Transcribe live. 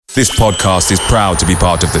This podcast is proud to be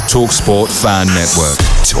part of the TalkSport Fan Network.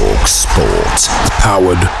 TalkSport.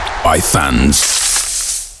 Powered by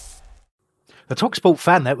fans. The TalkSport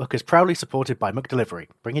Fan Network is proudly supported by McDelivery,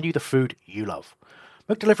 bringing you the food you love.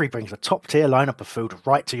 McDelivery brings a top-tier lineup of food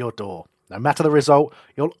right to your door. No matter the result,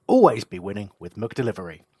 you'll always be winning with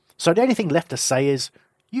McDelivery. So the only thing left to say is,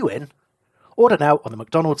 you in? Order now on the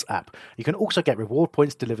McDonald's app. You can also get reward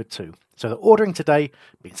points delivered too. So that ordering today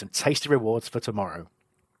means some tasty rewards for tomorrow.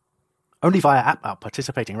 Only via app at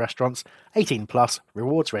participating restaurants. 18 plus.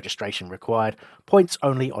 Rewards registration required. Points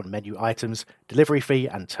only on menu items. Delivery fee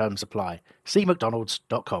and terms apply. See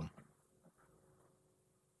mcdonalds.com.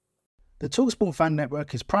 The TalkSport Fan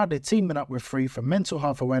Network is proudly teaming up with Free for Mental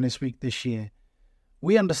Health Awareness Week this year.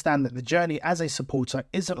 We understand that the journey as a supporter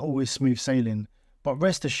isn't always smooth sailing, but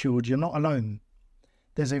rest assured you're not alone.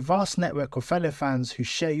 There's a vast network of fellow fans who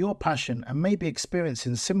share your passion and may be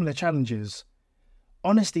experiencing similar challenges.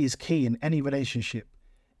 Honesty is key in any relationship.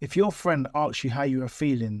 If your friend asks you how you are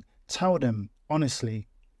feeling, tell them honestly.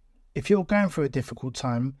 If you're going through a difficult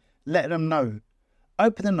time, let them know.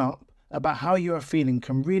 Opening up about how you are feeling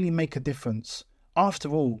can really make a difference. After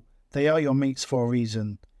all, they are your mates for a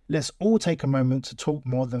reason. Let's all take a moment to talk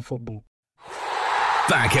more than football.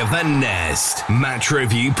 Back of the Nest Match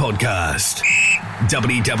Review Podcast.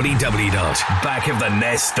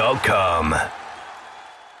 www.backofthenest.com.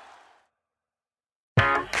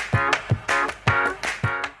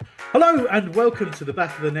 Hello and welcome to the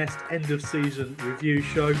Back of the Nest end of season review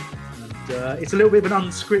show. And it's a little bit of an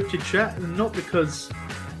unscripted chat, and not because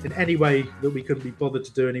in any way that we couldn't be bothered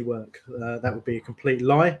to do any work. That would be a complete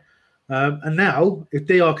lie. And now, if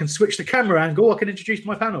DR can switch the camera angle, I can introduce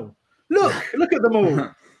my panel. Look at them all.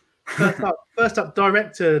 First up,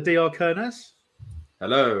 director DR Kernes.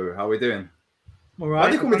 Hello, how are we doing? All right. Why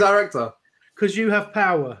do you call me director? Because you have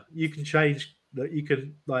power. You can change that. You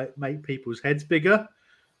can make people's heads bigger.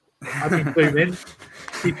 I mean, boom in.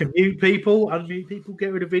 You can mute people, unmute people,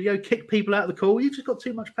 get rid of video, kick people out of the call. You've just got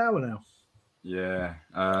too much power now. Yeah.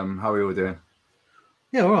 How are we all doing?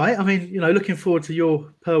 Yeah, all right. I mean, looking forward to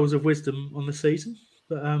your pearls of wisdom on the season.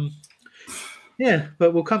 But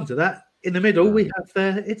but we'll come to that. In the middle, we have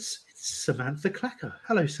it's Samantha Clacker.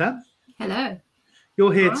 Hello, Sam. Hello.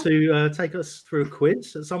 You're here to take us through a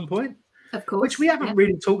quiz at some point. Of course. Which we haven't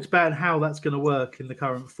really talked about and how that's going to work in the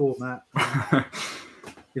current format.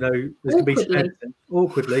 There's going to be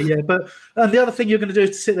awkwardly, yeah. But the other thing you're going to do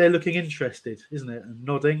is to sit there looking interested, isn't it? And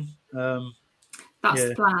nodding. That's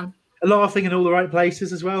the plan. Laughing in all the right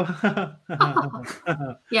places as well.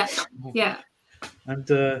 Yeah. And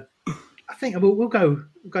I think we'll go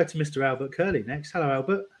to Mr. Albert Curley next. Hello,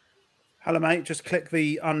 Albert. Hello, mate. Just click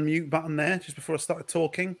the unmute button there just before I started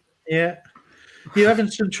talking. Yeah. You were having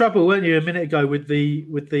some trouble, weren't you, a minute ago with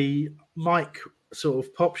the mic sort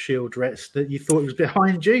of pop shield rest that you thought was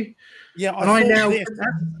behind you? Yeah, I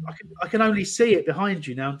can only see it behind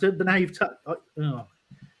you now. But now you've touched. Oh,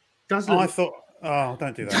 don't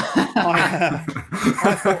do that.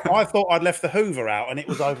 I thought I'd left the Hoover out and it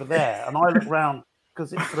was over there, and I looked round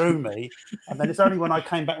because it threw me, and then it's only when I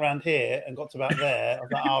came back round here and got to about there, I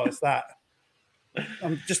was like, oh, it's that.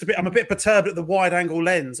 I'm a bit perturbed at the wide angle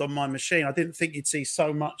lens on my machine. I didn't think you'd see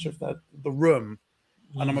so much of the room,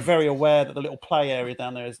 and I'm very aware that the little play area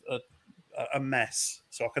down there is a mess,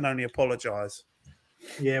 so I can only apologise.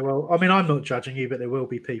 Yeah, well, I mean, I'm not judging you, but there will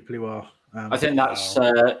be people who are. I think that's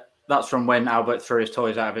from when Albert threw his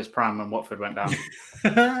toys out of his pram when Watford went down.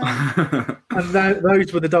 And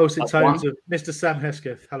those were the dulcet tones of Mr. Sam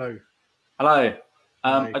Hesketh. Hello. Hello.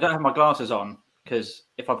 I don't have my glasses on because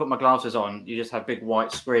if I put my glasses on, you just have big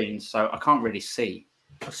white screens, so I can't really see.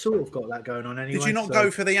 I sort of got that going on anyway. Did you not go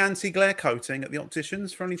for the anti-glare coating at the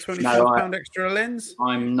opticians for only £24 extra a lens?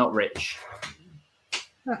 I'm not rich.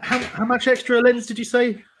 How much extra a lens did you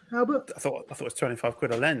say, Albert? I thought it was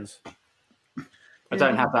 £25 a lens. I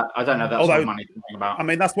don't have that. I don't have that sort of money to think about. I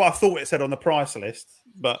mean, that's what I thought it said on the price list,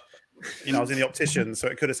 but I was in the optician, so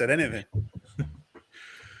it could have said anything.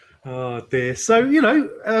 Oh dear. So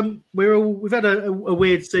we've had a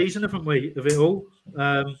weird season, haven't we? Of it all.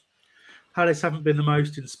 Palace haven't been the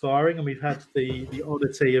most inspiring, and we've had the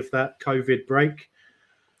oddity of that COVID break.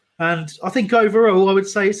 And I think overall, I would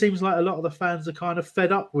say it seems like a lot of the fans are kind of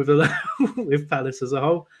fed up with with Palace as a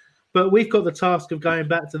whole. But we've got the task of going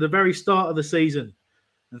back to the very start of the season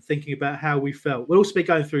and thinking about how we felt. We'll also be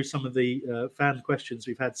going through some of the fan questions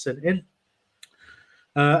we've had sent in.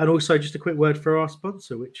 And also just a quick word for our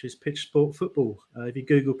sponsor, which is Pitch Sport Football. If you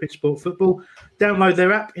Google Pitch Sport Football, download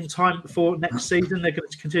their app in time for next season. They're going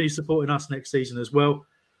to continue supporting us next season as well.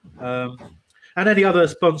 and any other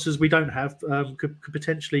sponsors we don't have could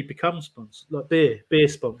potentially become sponsors, like beer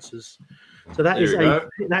sponsors. So that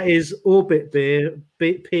is Orbit Beer,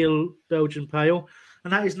 Peel Belgian Pale,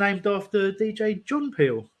 and that is named after DJ John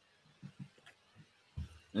Peel.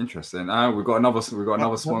 Interesting. We've got another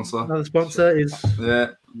sponsor. Another sponsor is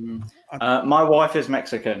my wife is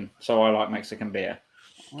Mexican, so I like Mexican beer.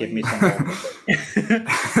 Give me some more.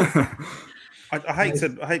 I hate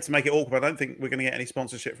to make it awkward, but I don't think we're going to get any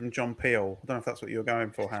sponsorship from John Peel. I don't know if that's what you're going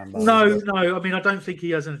for, Ham. No. I mean, I don't think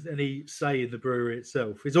he has any say in the brewery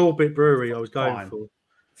itself. It's Orbit Brewery I was going for.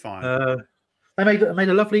 Fine. They made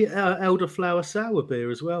a lovely elderflower sour beer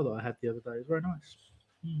as well that I had the other day. It was very nice.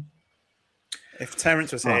 If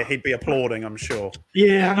Terence was here, he'd be applauding, I'm sure.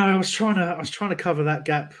 Yeah, I know. I was trying to cover that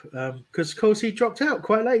gap because, of course, he dropped out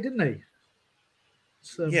quite late, didn't he?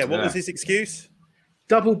 So, what was his excuse?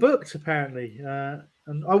 Double booked, apparently.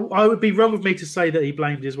 And I would be wrong of me to say that he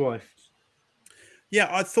blamed his wife. Yeah,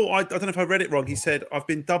 I don't know if I read it wrong. He said, "I've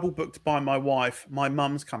been double booked by my wife. My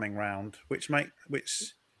mum's coming round," why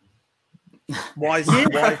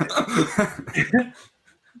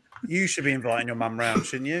you should be inviting your mum round,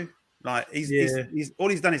 shouldn't you? Like he's all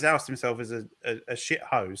he's done is oust himself as a shit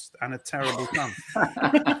host and a terrible son.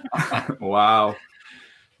 Wow,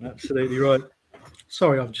 absolutely right.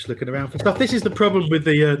 Sorry, I'm just looking around for stuff. This is the problem with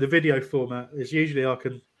the video format. Is usually I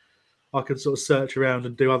can sort of search around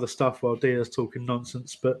and do other stuff while Dia's talking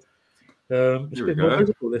nonsense, but it's a bit more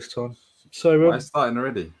visible this time. So it's starting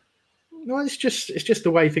already. No, it's just the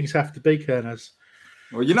way things have to be, Kernaz.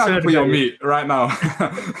 Well, you're not going to put your meat right now.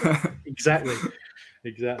 Exactly.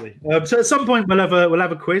 So at some point we'll have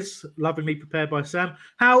a quiz, lovingly prepared by Sam.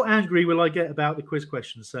 How angry will I get about the quiz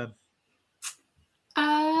questions, Sam?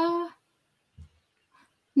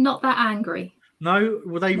 Not that angry. No?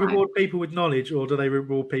 Will they reward people with knowledge, or do they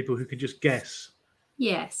reward people who can just guess?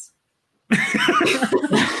 Yes.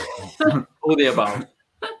 All the above.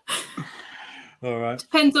 All right.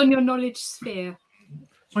 Depends on your knowledge sphere.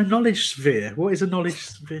 My knowledge sphere? What is a knowledge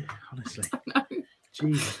sphere, honestly?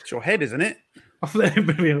 Jesus. It's your head, isn't it?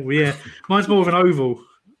 Yeah. Mine's more of an oval.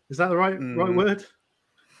 Is that the right word?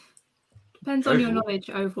 Depends on your knowledge,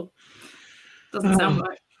 oval. Doesn't sound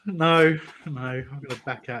right. No. I'm going to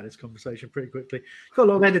back out this conversation pretty quickly. Got a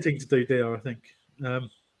lot of editing to do, dear, I think. Yeah.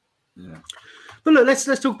 But look, let's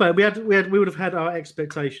talk about it. We would have had our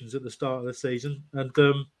expectations at the start of the season, and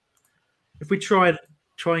if we try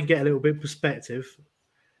and get a little bit of perspective,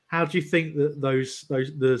 how do you think that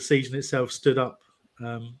the season itself stood up?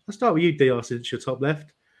 I'll start with you, DR, since you're top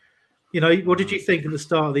left. What did you think at the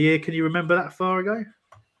start of the year? Can you remember that far ago?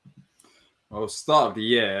 Well, start of the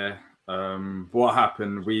year, what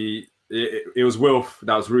happened? It was Wilf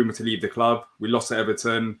that was rumoured to leave the club. We lost to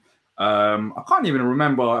Everton. I can't even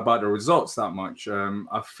remember about the results that much.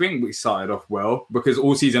 I think we started off well because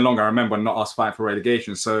all season long I remember not us fighting for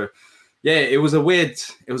relegation. So yeah, it was a weird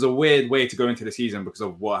way to go into the season because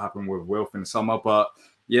of what happened with Wilf in the summer. But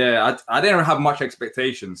yeah, I didn't have much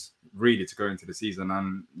expectations really to go into the season,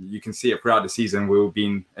 and you can see it throughout the season. We've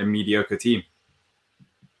been a mediocre team.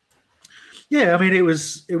 Yeah, I mean it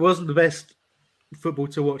wasn't the best football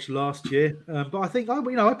to watch last year, but I think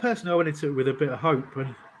I personally went into it with a bit of hope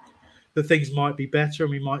and that things might be better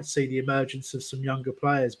and we might see the emergence of some younger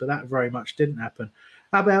players, but that very much didn't happen.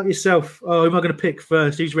 How about yourself? Oh, who am I going to pick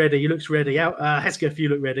first? Who's ready? He looks ready. Out, Heska, if you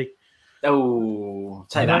look ready. Oh,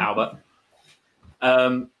 take that, Albert.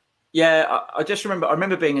 Yeah, I just remember. I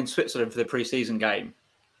remember being in Switzerland for the pre-season game,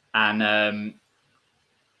 and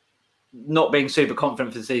not being super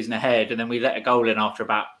confident for the season ahead. And then we let a goal in after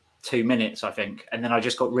about 2 minutes, I think, and then I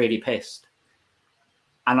just got really pissed.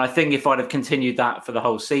 And I think if I'd have continued that for the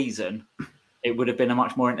whole season, it would have been a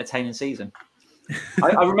much more entertaining season.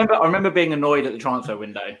 I remember being annoyed at the transfer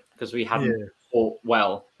window because we hadn't fought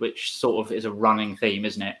well, which sort of is a running theme,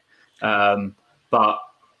 isn't it? But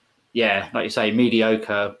yeah, like you say,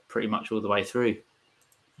 mediocre pretty much all the way through.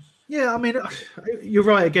 Yeah, I mean, you're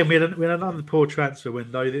right. Again, we had another poor transfer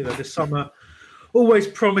window. The summer always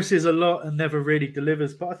promises a lot and never really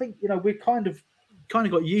delivers. But I think we kind of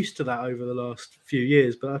got used to that over the last few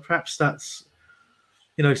years. But perhaps that's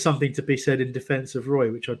something to be said in defence of Roy,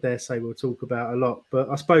 which I dare say we'll talk about a lot. But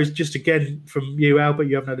I suppose just again from you, Albert,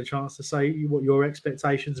 you haven't had a chance to say what your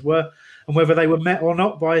expectations were and whether they were met or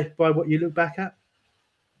not by what you look back at.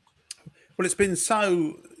 Well, it's been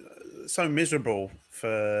so miserable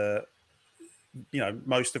for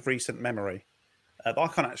most of recent memory that I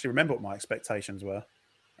can't actually remember what my expectations were.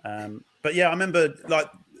 But yeah, I remember like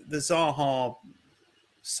the Zaha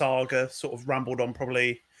saga sort of rambled on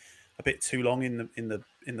probably a bit too long in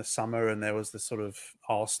the summer, and there was the sort of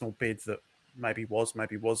Arsenal bid that maybe was,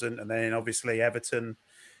 maybe wasn't. And then obviously Everton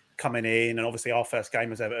coming in, and obviously our first game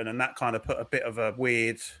was Everton, and that kind of put a bit of a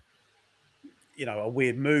weird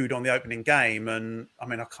mood on the opening game. And I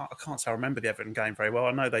mean, I can't say I remember the Everton game very well.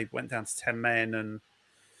 I know they went down to 10 men, and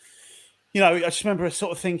I just remember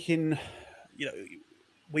sort of thinking,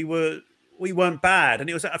 we weren't bad, and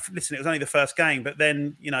it was only the first game, but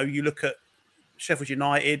then you look at Sheffield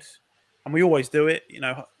United, and we always do it.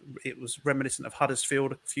 It was reminiscent of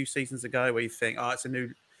Huddersfield a few seasons ago, where you think, it's a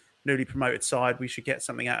newly promoted side, we should get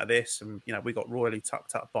something out of this, and we got royally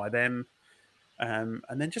tucked up by them. And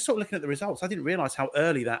then just sort of looking at the results, I didn't realise how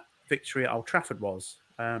early that victory at Old Trafford was.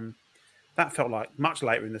 That felt like much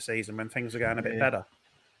later in the season when things were going a bit better.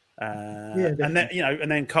 And then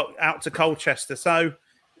and then out to Colchester. So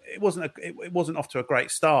it wasn't off to a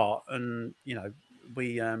great start, and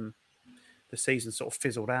we the season sort of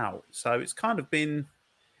fizzled out. So it's kind of been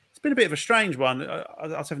a bit of a strange one. I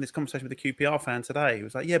was having this conversation with a QPR fan today. He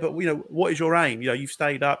was like, "Yeah, but what is your aim? You've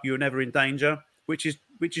stayed up. You were never in danger," which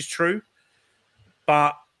is true.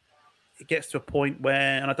 But it gets to a point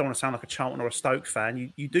where, and I don't want to sound like a Charlton or a Stoke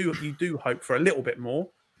fan, you do hope for a little bit more.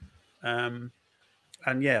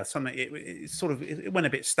 And yeah, something it went a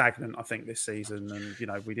bit stagnant, I think, this season.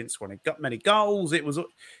 And we didn't score many goals. It was a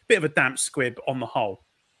bit of a damp squib on the whole.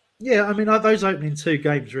 Yeah, I mean, those opening two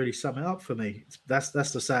games really sum it up for me. That's the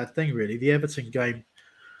sad thing, really. The Everton game,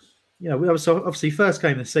 we obviously first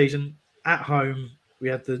game of the season at home. We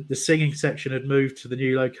had the singing section had moved to the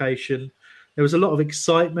new location. There was a lot of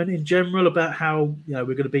excitement in general about how we're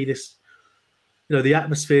going to be this. The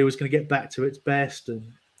atmosphere was going to get back to its best, and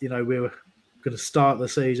we were going to start the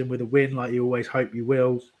season with a win, like you always hope you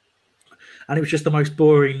will. And it was just the most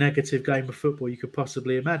boring, negative game of football you could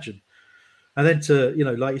possibly imagine. And then to,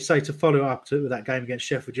 like you say, to follow up with that game against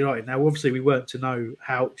Sheffield United. Now, obviously, we weren't to know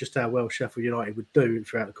how well Sheffield United would do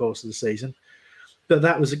throughout the course of the season. But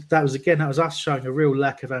that was us showing a real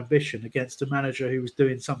lack of ambition against a manager who was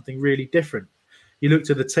doing something really different. You looked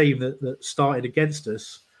at the team that started against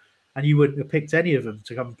us, and you wouldn't have picked any of them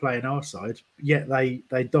to come and play in our side. Yet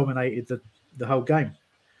they dominated the whole game.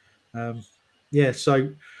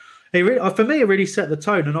 So for me, it really set the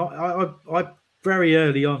tone. And I very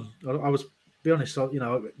early on, I was, to be honest,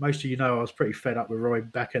 most of I was pretty fed up with Roy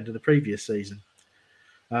back end of the previous season.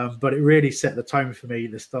 But it really set the tone for me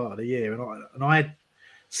at the start of the year. And I had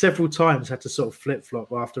several times had to sort of flip-flop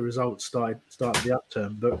after results started the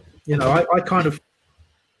upturn. But, I kind of,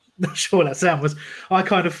 not sure what that sound was, I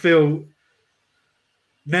kind of feel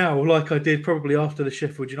now like I did probably after the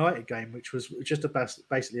Sheffield United game, which was just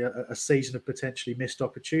basically a season of potentially missed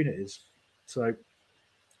opportunities. So,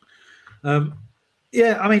 I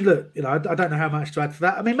mean, look, I don't know how much to add for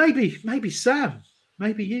that. I mean, maybe Sam.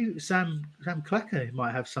 Maybe you, Sam Clacker,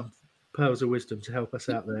 might have some pearls of wisdom to help us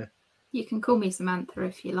out there. You can call me Samantha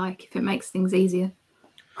if you like, if it makes things easier.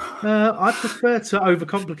 I prefer to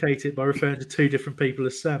overcomplicate it by referring to two different people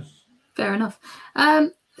as Sam. Fair enough.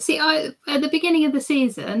 See, at the beginning of the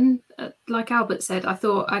season, like Albert said, I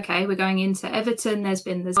thought, okay, we're going into Everton. There's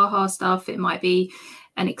been the Zaha stuff. It might be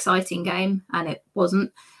an exciting game, and it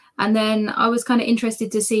wasn't. And then I was kind of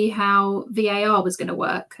interested to see how VAR was going to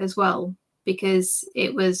work as well, because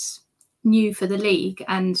it was new for the league,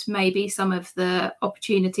 and maybe some of the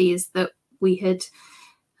opportunities that we had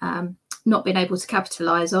not been able to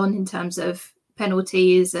capitalise on in terms of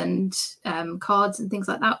penalties and cards and things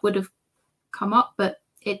like that would have come up, but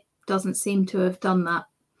it doesn't seem to have done that.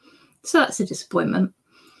 So that's a disappointment.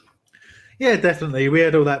 Yeah, definitely. We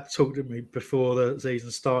had all that talk, didn't we, before the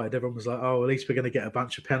season started. Everyone was like, "Oh, at least we're going to get a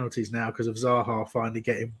bunch of penalties now because of Zaha finally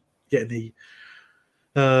getting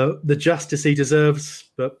the justice he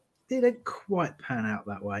deserves." But it didn't quite pan out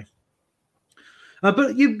that way.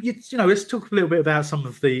 But let's talk a little bit about some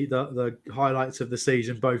of the highlights of the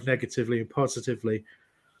season, both negatively and positively.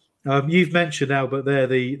 You've mentioned, Albert, there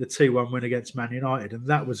the 2-1 win against Man United, and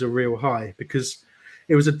that was a real high because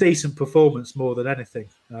it was a decent performance more than anything.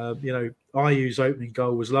 Ayew's opening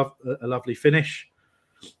goal was a lovely finish,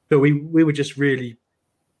 but we were just really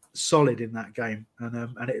solid in that game,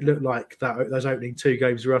 and it looked like those opening two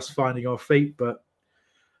games were us finding our feet. But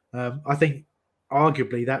I think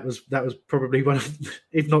arguably that was probably one of,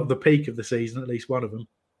 if not the peak of the season, at least one of them.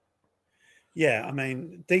 Yeah, I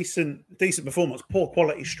mean, decent performance, poor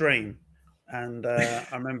quality stream. And I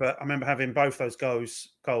remember having both those goals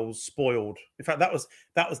spoiled. In fact, that was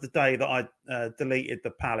the day that I deleted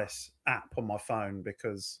the Palace app on my phone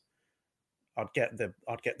because I'd get the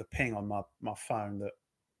ping on my phone that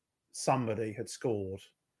somebody had scored,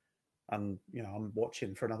 and I'm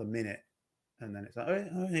watching for another minute, and then it's like,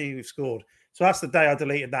 oh, you've scored. So that's the day I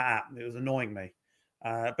deleted that app. It was annoying me.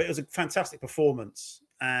 But it was a fantastic performance,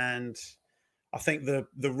 and I think the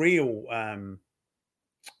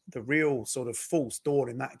real sort of false dawn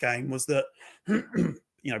in that game was that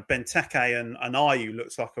Benteke and Ayew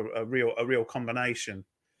looks like a real combination.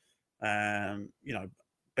 Benteke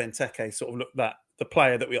sort of looked that the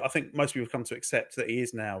player that I think most people have come to accept that he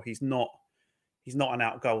is now. He's not an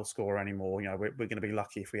out goal scorer anymore. We're going to be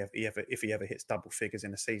lucky if he ever hits double figures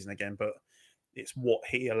in a season again. But it's what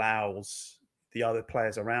he allows the other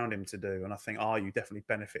players around him to do, and I think Ayew definitely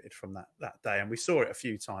benefited from that day. And we saw it a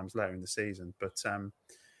few times later in the season. But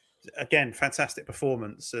again, fantastic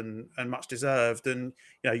performance and much deserved. And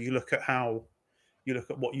you look at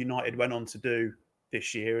what United went on to do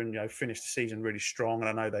this year, and finished the season really strong. And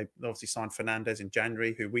I know they obviously signed Fernandes in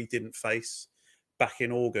January, who we didn't face back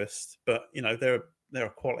in August. But they're a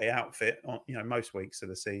quality outfit on most weeks of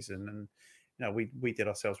the season, and we did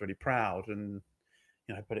ourselves really proud. And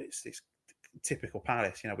but it's typical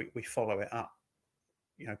Palace. We follow it up.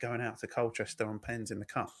 Going out to Colchester on pens in the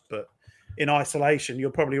cup. But in isolation,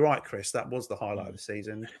 you're probably right, Chris. That was the highlight of the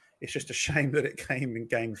season. It's just a shame that it came in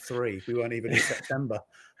game 3. We weren't even in September.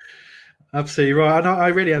 Absolutely right. And I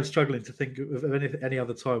really am struggling to think of any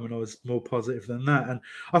other time when I was more positive than that. And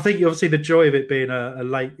I think obviously the joy of it being a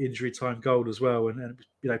late injury time goal as well, and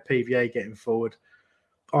PVA getting forward.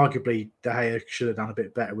 Arguably, De Gea should have done a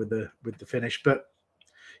bit better with the finish, but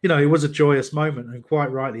it was a joyous moment, and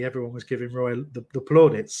quite rightly, everyone was giving Roy the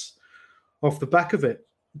plaudits off the back of it.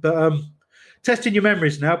 But testing your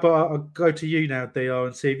memories now, but I'll go to you now, DR,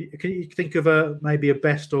 and see if can you think of maybe a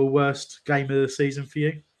best or worst game of the season for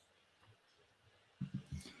you?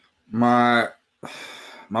 My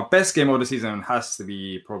best game of the season has to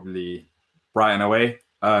be probably Brighton away,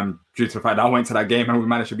 due to the fact that I went to that game and we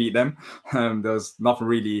managed to beat them. There was nothing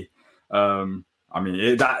really.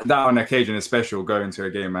 That on occasion is special, going to a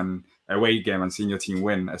game and away game and seeing your team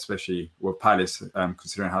win, especially with Palace,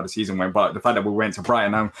 considering how the season went. But the fact that we went to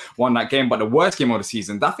Brighton and won that game, but the worst game of the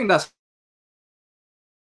season, I think that's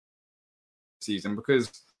season,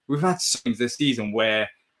 because we've had games this season where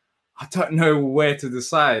I don't know where to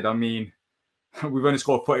decide. I mean, we've only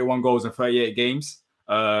scored 41 goals in 38 games.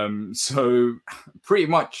 So pretty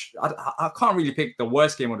much, I can't really pick the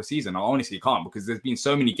worst game of the season. I honestly can't, because there's been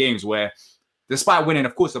so many games where, despite winning,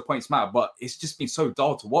 of course, the points matter, but it's just been so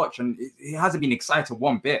dull to watch, and it hasn't been exciting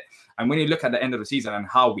one bit. And when you look at the end of the season and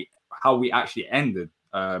how we actually ended,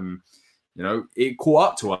 it caught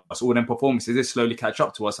up to us. All them performances did slowly catch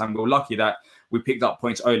up to us, and we're lucky that we picked up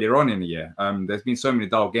points earlier on in the year. There's been so many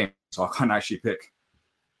dull games, so I can't actually pick.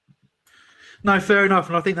 No, fair enough.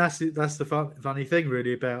 And I think that's the funny thing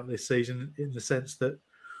really about this season, in the sense that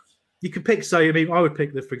you could pick, I would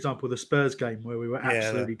pick, for example, the Spurs game where we were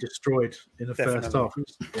absolutely destroyed in the first half.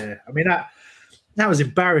 That was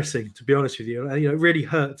embarrassing, to be honest with you. It really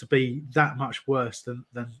hurt to be that much worse than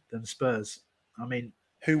Spurs. I mean,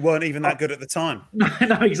 who weren't even that good at the time.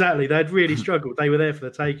 No, exactly. They'd really struggled. They were there for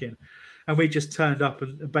the taking. And we just turned up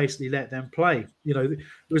and basically let them play. It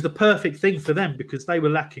was the perfect thing for them, because they were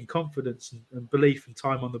lacking confidence and belief and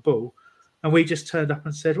time on the ball. And we just turned up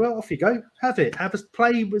and said, well, off you go. Have it. Have us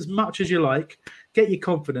play as much as you like. Get your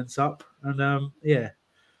confidence up. And,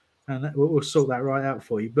 we'll sort that right out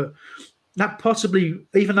for you. But that possibly,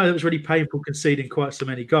 even though it was really painful conceding quite so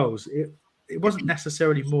many goals, it wasn't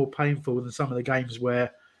necessarily more painful than some of the games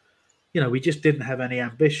where, we just didn't have any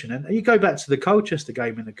ambition. And you go back to the Colchester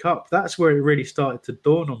game in the Cup, that's where it really started to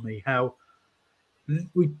dawn on me how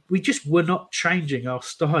we just were not changing our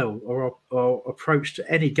style or our approach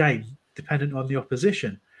to any game dependent on the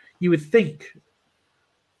opposition. You would think,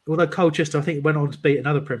 although Colchester, I think, went on to beat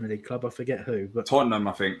another Premier League club, I forget who. But Tottenham,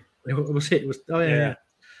 I think. It was Yeah,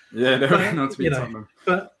 they went on to beat Tottenham.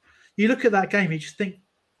 But you look at that game, you just think,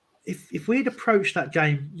 if we'd approached that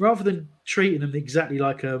game, rather than treating them exactly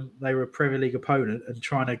like they were a Premier League opponent and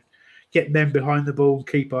trying to get men behind the ball and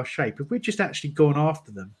keep our shape, if we'd just actually gone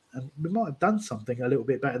after them, and we might have done something a little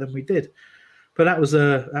bit better than we did. But that was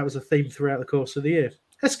a theme throughout the course of the year.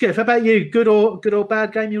 Eskif, how about you? Good or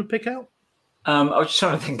bad game you would pick out? I was just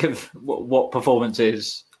trying to think of what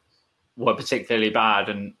performances were particularly bad,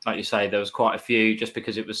 and like you say, there was quite a few just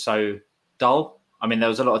because it was so dull. I mean, there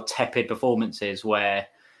was a lot of tepid performances where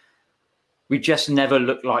we just never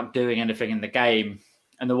looked like doing anything in the game.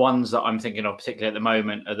 And the ones that I'm thinking of particularly at the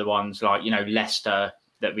moment are the ones like, Leicester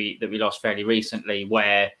that we lost fairly recently,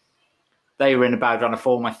 where they were in a bad run of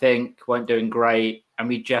form, I think, weren't doing great. And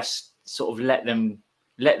we just sort of let them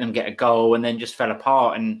get a goal and then just fell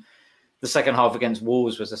apart. And the second half against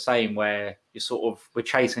Wolves was the same, where we're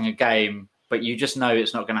chasing a game, but you just know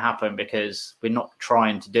it's not going to happen because we're not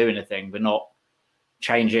trying to do anything. We're not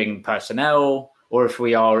changing personnel. or if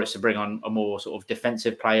we are, it's to bring on a more sort of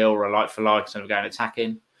defensive player or a like for like instead of going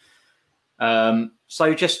attacking.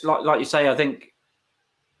 So just like you say, I think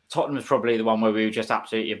Tottenham is probably the one where we were just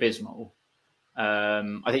absolutely abysmal.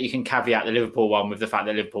 I think you can caveat the Liverpool one with the fact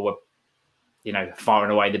that Liverpool were, far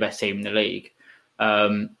and away the best team in the league.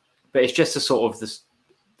 But it's just a sort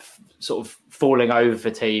of falling over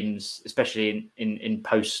teams, especially in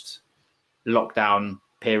post lockdown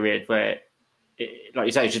period where, like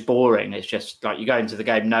you say, it's just boring. It's just like you go into the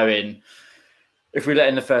game knowing if we let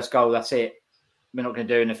in the first goal, that's it. We're not going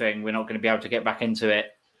to do anything. We're not going to be able to get back into it.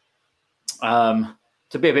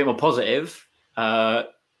 To be a bit more positive, I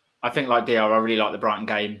think like DR, I really like the Brighton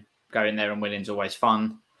game. Going there and winning is always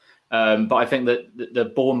fun. But I think that the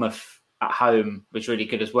Bournemouth at home was really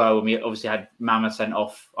good as well. And we obviously had Mama sent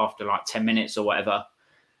off after like 10 minutes or whatever.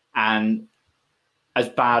 And as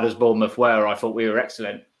bad as Bournemouth were, I thought we were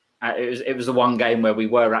excellent. It was the one game where we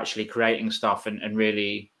were actually creating stuff and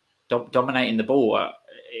really dominating the ball.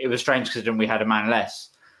 It was strange considering we had a man less.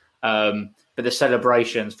 But the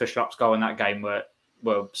celebrations for Schlupp's goal in that game were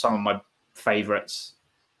some of my favourites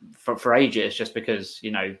for ages, just because,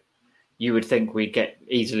 you would think we'd get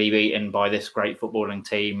easily beaten by this great footballing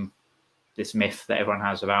team, this myth that everyone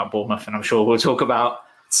has about Bournemouth. And I'm sure we'll talk about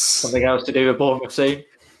something else to do with Bournemouth soon.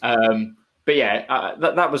 But yeah,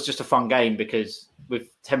 that was just a fun game because with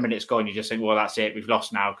 10 minutes gone, you just think, well, that's it. We've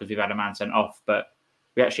lost now because we've had a man sent off. But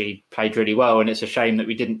we actually played really well. And it's a shame that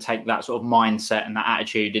we didn't take that sort of mindset and that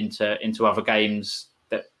attitude into other games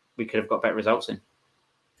that we could have got better results in.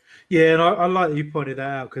 Yeah, and I like that you pointed that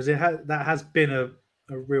out because that has been a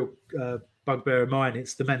real bugbear of mine.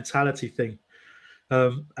 It's the mentality thing.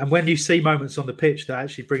 And when you see moments on the pitch that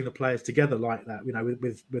actually bring the players together like that,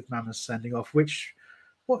 with Mamas sending off, which,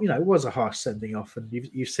 it was a harsh sending off, and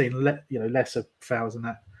you've seen lesser fouls than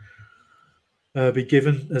that be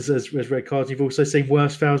given as red cards. You've also seen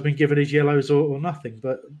worse fouls being given as yellows or nothing.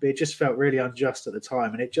 But it just felt really unjust at the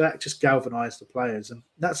time, and that just galvanised the players. And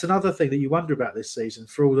that's another thing that you wonder about this season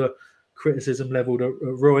for all the criticism levelled at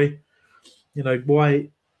Roy. Why?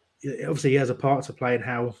 Obviously, he has a part to play in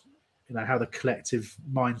how the collective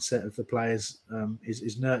mindset of the players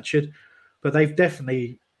is nurtured, but they've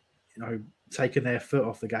definitely taken their foot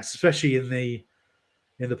off the gas, especially in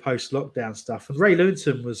the post-lockdown stuff. And Ray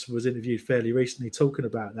Lewington was interviewed fairly recently talking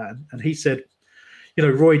about that, and he said,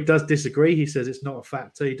 Roy does disagree. He says it's not a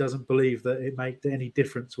factor. He doesn't believe that it made any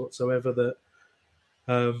difference whatsoever that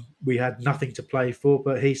we had nothing to play for.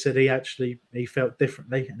 But he said he felt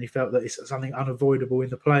differently, and he felt that it's something unavoidable in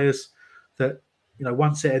the players that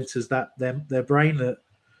once it enters their brain that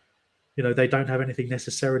they don't have anything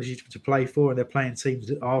necessarily to play for, and they're playing teams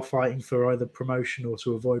that are fighting for either promotion or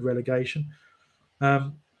to avoid relegation.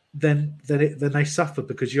 Then they suffer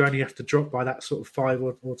because you only have to drop by that sort of 5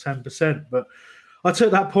 or 10%. But I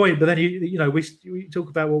took that point. But then we talk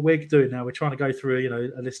about what we're doing now. We're trying to go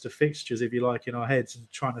through a list of fixtures, if you like, in our heads, and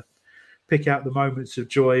trying to pick out the moments of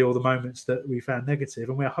joy or the moments that we found negative.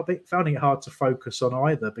 And we're finding it hard to focus on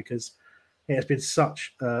either because it has been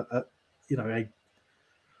such a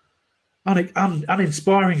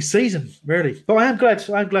uninspiring season, really. But I am glad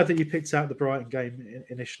that you picked out the Brighton game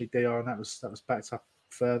initially, DR, and that was backed up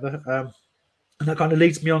further. And that kind of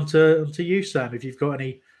leads me on to you, Sam. If you've got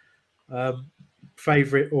any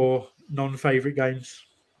favourite or non-favourite games,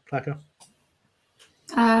 Clacker.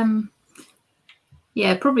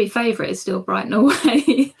 Yeah, probably favourite is still Brighton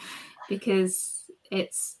away because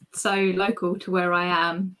it's so local to where I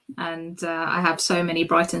am, and I have so many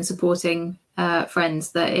Brighton supporting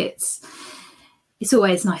friends that it's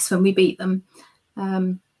always nice when we beat them.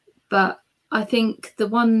 But I think the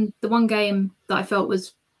one game that I felt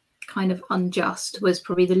was kind of unjust was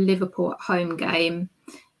probably the Liverpool at home game,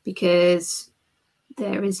 because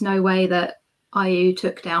there is no way that Ayew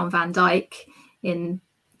took down Van Dijk in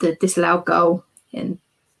the disallowed goal, and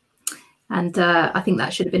I think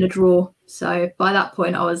that should have been a draw. So by that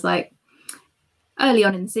point, I was like, early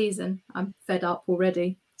on in the season, I'm fed up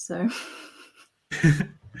already. So,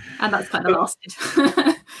 and that's kind of lasted.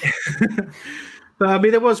 But I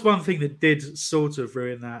mean, there was one thing that did sort of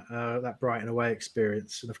ruin that Brighton away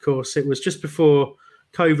experience, and of course, it was just before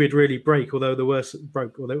COVID really broke. Although there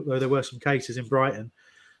were some cases in Brighton,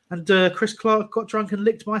 and Chris Clark got drunk and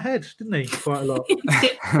licked my head, didn't he? Quite a lot.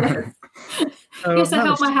 He also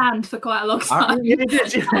held my hand for quite a long time. Yeah, he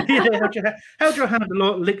did. Yeah, held your hand a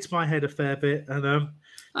lot, licked my head a fair bit, and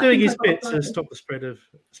doing his bit to stop the spread of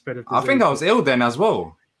disease. I think I was ill then as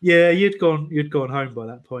well. Yeah, you'd gone home by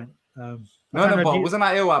that point. But wasn't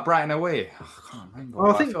I ill at Brighton away? I can't remember.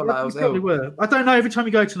 I feel like I was ill. Were. I don't know. Every time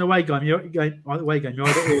you go to an away game, you're either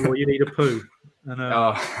ill or you need a poo. And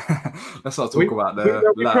let's not talk about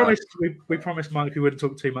the. We promised Mike we wouldn't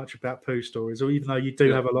talk too much about poo stories, or even though you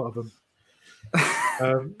do have a lot of them.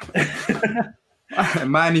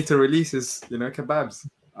 Man need to release his, kebabs.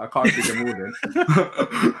 I can't feed them all then.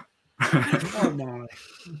 Oh my,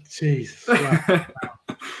 jeez.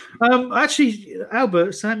 Wow. Actually,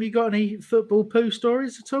 Albert, Sam, you got any football poo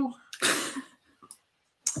stories at all?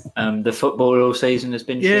 The football all season has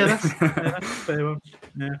been. Yeah, that's a fair one.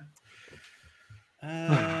 Yeah.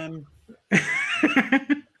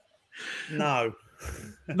 No.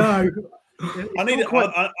 I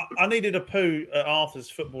needed a poo at Arthur's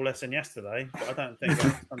football lesson yesterday, but I don't think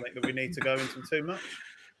that's something that we need to go into too much.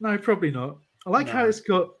 No, probably not. I like how it's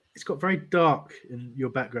got very dark in your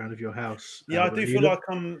background of your house. Yeah, Albert. I do feel like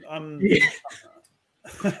I'm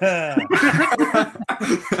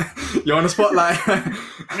You're on the spotlight.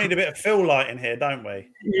 We need a bit of fill light in here, don't we?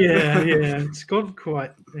 Yeah. It's gone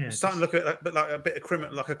quite. Yeah, starting to look at a bit of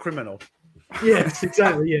criminal, like a criminal. Yes,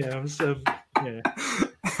 exactly. Yeah, I was. Yeah.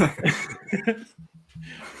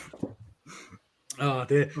 Oh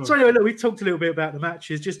dear. So anyway, look, we talked a little bit about the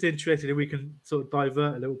matches. Just interested if we can sort of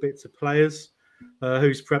divert a little bit to players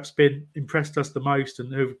who's perhaps been impressed us the most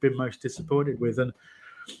and who've been most disappointed with. And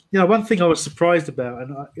one thing I was surprised about,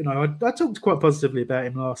 and I talked quite positively about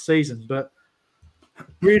him last season, but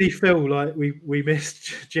really feel like we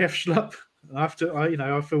missed Jeff Schlupp. I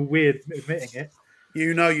feel weird admitting it.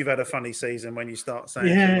 You've had a funny season when you start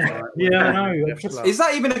saying, I know. Is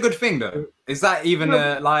that even a good thing though? Is that even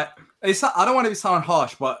I don't want to sound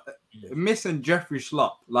harsh, but missing Jeffrey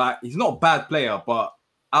Schlupp, like he's not a bad player, but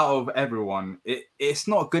out of everyone, it's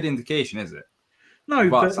not a good indication, is it? No,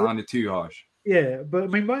 but sounded too harsh. Yeah, but I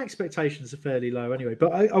mean, my expectations are fairly low anyway.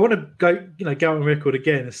 But I want to go on record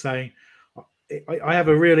again as saying I have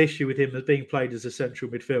a real issue with him as being played as a central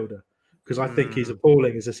midfielder because I think he's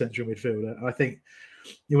appalling as a central midfielder. I think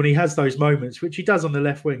when he has those moments, which he does on the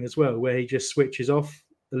left wing as well, where he just switches off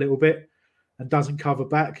a little bit and doesn't cover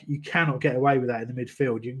back, you cannot get away with that in the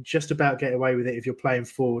midfield. You can just about get away with it if you're playing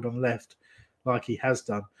forward on left like he has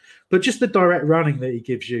done. But just the direct running that he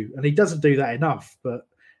gives you, and he doesn't do that enough, but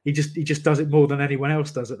he just does it more than anyone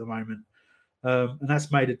else does at the moment. And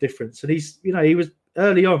that's made a difference. And he was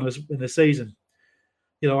early on in the season,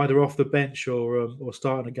 either off the bench or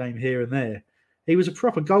starting a game here and there. He was a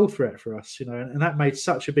proper goal threat for us, and that made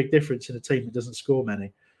such a big difference in a team that doesn't score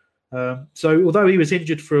many. So although he was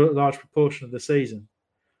injured for a large proportion of the season,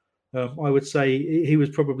 I would say he was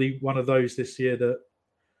probably one of those this year that,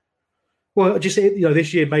 well, just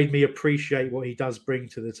this year made me appreciate what he does bring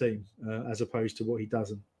to the team as opposed to what he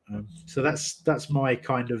doesn't. So that's my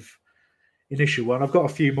kind of initial one. I've got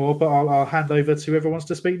a few more, but I'll hand over to whoever wants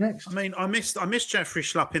to speak next. I mean, I missed Jeffrey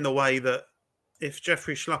Schlupp in the way that if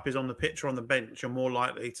Jeffrey Schlupp is on the pitch or on the bench, you're more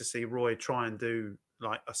likely to see Roy try and do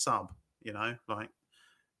like a sub. Like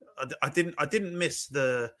I didn't miss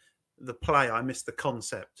the play. I missed the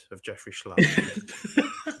concept of Jeffrey Schlupp.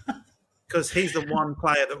 Because he's the one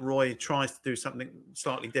player that Roy tries to do something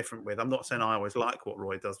slightly different with. I'm not saying I always like what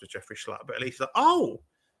Roy does with Jeffrey Schlupp, but at least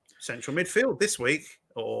central midfield this week,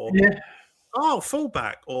 or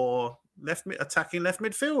fullback, or attacking left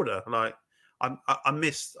midfielder. Like I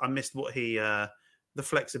missed what he the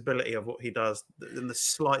flexibility of what he does and the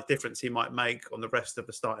slight difference he might make on the rest of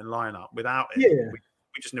the starting lineup. Without it,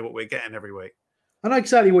 we just knew what we're getting every week. I know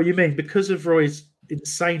exactly what you mean. Because of Roy's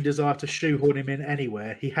insane desire to shoehorn him in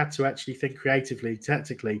anywhere, he had to actually think creatively,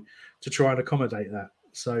 tactically, to try and accommodate that.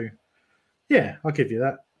 So, yeah, I'll give you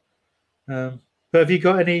that. But have you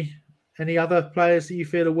got any other players that you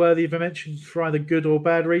feel are worthy of a mention for either good or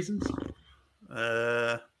bad reasons?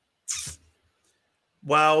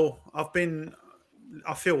 Well, I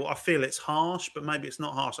feel it's harsh, but maybe it's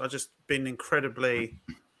not harsh. I've just been incredibly,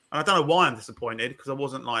 and I don't know why I'm disappointed because I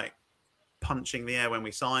wasn't like punching the air when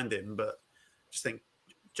we signed him, but I just think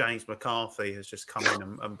James McCarthy has just come in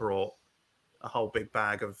and brought a whole big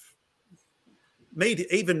bag of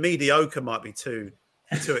even mediocre might be too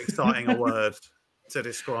exciting a word to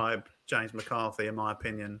describe James McCarthy, in my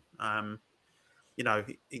opinion.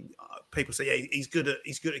 People say he's good at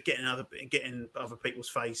getting other people's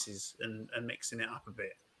faces and mixing it up a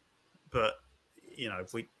bit, but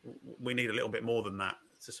we need a little bit more than that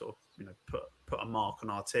to sort of put a mark on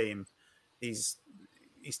our team. He's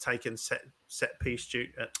taken set piece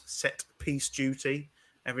duty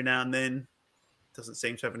every now and then. Doesn't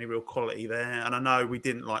seem to have any real quality there. And I know we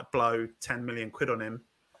didn't blow 10 million quid on him,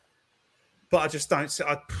 but I just don't.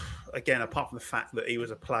 Again, apart from the fact that he was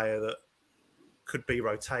a player that could be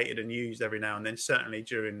rotated and used every now and then, certainly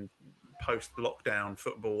during post-lockdown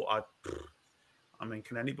football, I mean,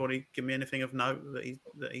 can anybody give me anything of note that he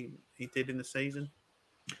did in the season?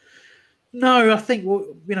 No, I think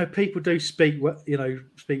people do speak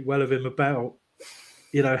well of him about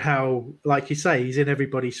how, like you say, he's in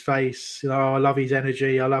everybody's face. I love his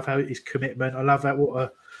energy. I love his commitment. I love that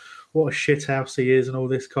what a shit house he is and all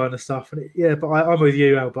this kind of stuff. And but I'm with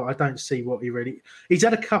you, Albert. I don't see what he's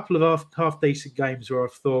had a couple of half decent games where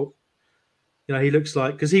I've thought, he looks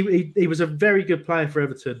like, because he was a very good player for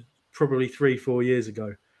Everton probably 3-4 years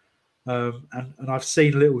ago, and I've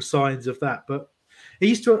seen little signs of that. But he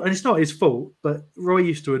used to, and it's not his fault, but Roy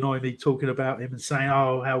used to annoy me talking about him and saying,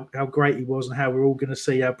 "Oh, how great he was, and how we're all going to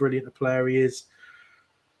see how brilliant a player he is,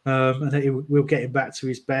 and that we'll get him back to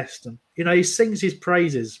his best." And he sings his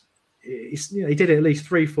praises. He did it at least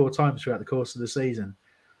 3-4 times throughout the course of the season.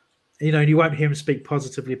 And you won't hear him speak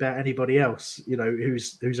positively about anybody else,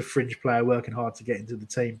 who's a fringe player working hard to get into the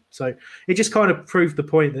team. So it just kind of proved the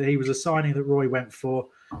point that he was a signing that Roy went for.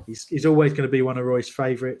 He's always going to be one of Roy's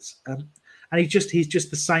favourites, and he's just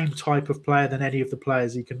the same type of player than any of the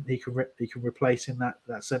players he can replace in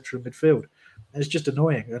that central midfield. And it's just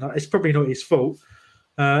annoying, and it's probably not his fault.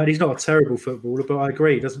 And he's not a terrible footballer, but I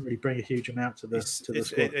agree, he doesn't really bring a huge amount to the squad.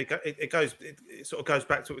 It sort of goes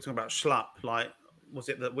back to what we're talking about Schlupp. Like,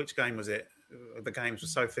 which game was it? The games were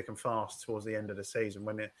so thick and fast towards the end of the season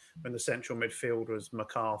when the central midfield was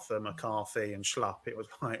McCarthy, and Schlupp. It was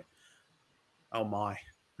like, oh my,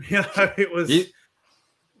 it was.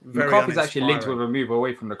 McCarthy's actually linked with a move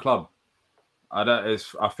away from the club. I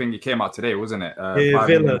think he came out today, wasn't it? £5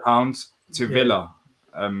 million to Villa.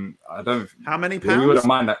 I don't. How many pounds? We wouldn't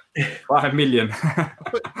mind that. 5 million. I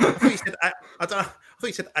thought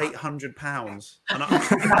you said £800, and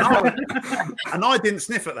I didn't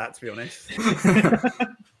sniff at that, to be honest.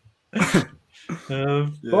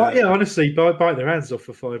 But honestly, bite their hands off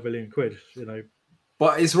for £5 million.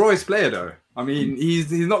 But it's Roy's player, though. I mean,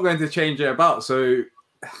 he's not going to change it about. So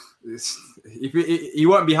he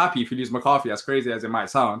won't be happy if you lose McCarthy, as crazy as it might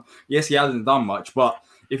sound. Yes, he hasn't done much, but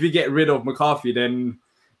if you get rid of McCarthy, then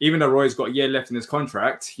even though Roy's got a year left in his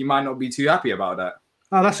contract, he might not be too happy about that.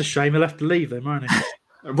 Oh, that's a shame. He'll have to leave then, won't he?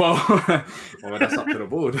 well, that's up to the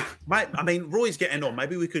board. Mate, I mean, Roy's getting on.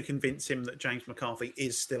 Maybe we could convince him that James McCarthy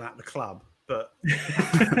is still at the club, but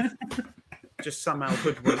just somehow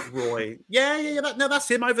hoodwink Roy. Yeah. That's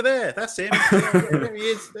him over there. That's him. There he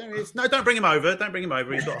is. No, don't bring him over.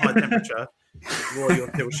 He's got high temperature. Roy, you're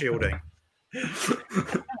still shielding.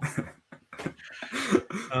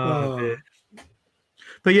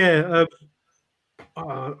 But in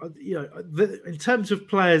terms of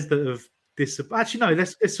players that have actually no.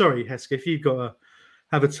 Sorry, Heska, if you've got to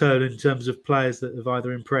have a turn in terms of players that have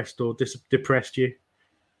either impressed or depressed you.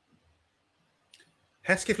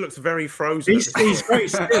 Hesketh looks very frozen. He's very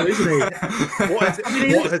still, isn't he? What has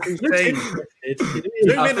he seen?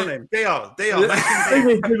 Zoom in on him. DR.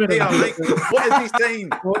 What has he seen?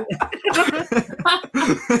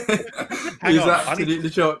 Hang He's on. absolutely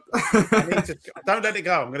shocked. Don't let it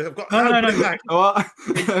go. Put it back.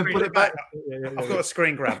 Put it back. I've got to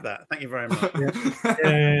screen grab that. Thank you very much.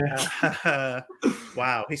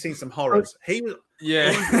 Wow, he's seen some horrors. He was.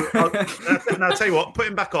 Yeah. Now, I'll tell you what. Put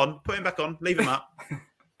him back on. Leave him up.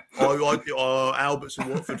 Albert's a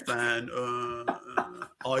Watford fan.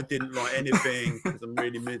 I didn't like anything because I'm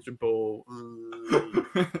really miserable.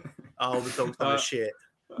 The dog's done a shit.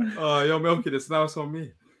 Oh, you're milking it. Now it's on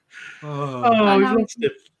me. We've lost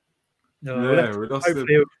him. No, we lost him.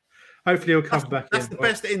 Hopefully he'll come back in. That's the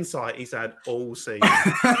best insight he's had all season.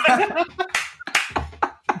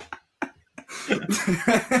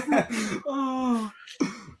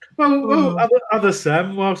 Other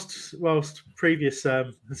Sam, whilst previous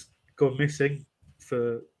Sam has gone missing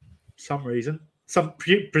for some reason,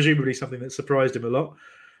 presumably something that surprised him a lot.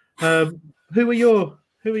 Who are your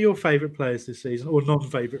favourite players this season, or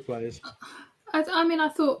non-favourite players? I mean, I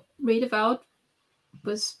thought Riedewald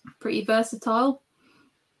was pretty versatile,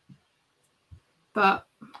 but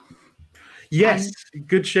yes,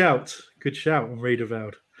 good shout on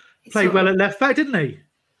Riedewald. Played well at left back, didn't he?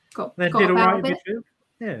 Then did all right in midfield.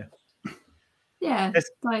 Yeah. But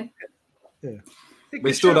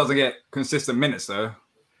he still doesn't get consistent minutes, though.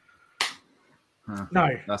 No.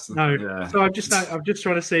 Yeah. So I'm just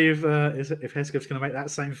trying to see if Hesketh's going to make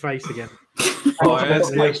that same face again.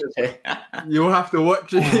 You'll have to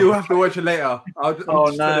watch it. You'll have to watch it later.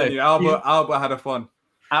 Albert had a fun.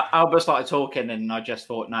 Albert started talking, and I just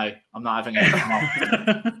thought, no, I'm not having it.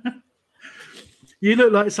 You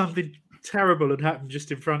look like something terrible had happened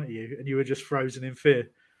just in front of you, and you were just frozen in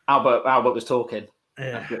fear. Albert was talking.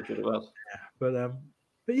 Yeah, it was. Yeah.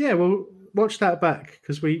 But yeah, we'll watch that back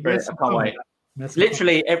because we. I can't wait.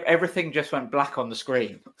 Literally, everything just went black on the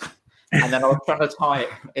screen. And then I was trying to type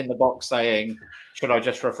in the box saying, should I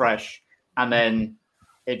just refresh? And then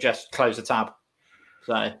it just closed the tab.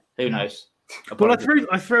 So who knows? Well,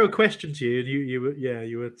 I threw a question to you, and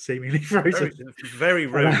you were seemingly frozen. Very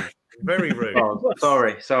rude. Very rude. Oh,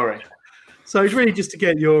 sorry. So it's really just to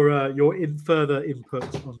get your further input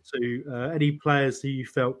onto any players who you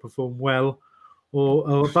felt performed well,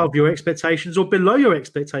 or above your expectations, or below your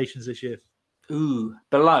expectations this year. Ooh,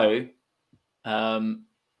 below.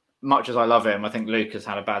 Much as I love him, I think Luke has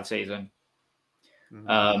had a bad season.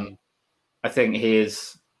 I think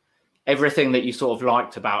everything that you sort of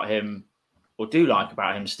liked about him, or do like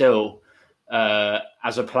about him still,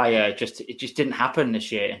 as a player, it just didn't happen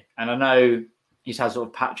this year. And I know he's had sort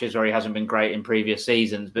of patches where he hasn't been great in previous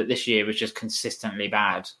seasons, but this year was just consistently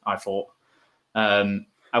bad, I thought. And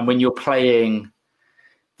when you're playing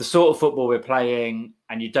the sort of football we're playing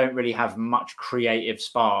and you don't really have much creative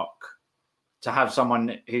spark, to have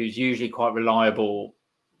someone who's usually quite reliable,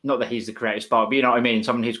 not that he's the creative spark, but you know what I mean,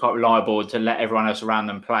 someone who's quite reliable to let everyone else around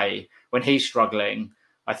them play, when he's struggling,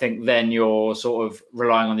 I think then you're sort of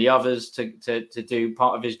relying on the others to do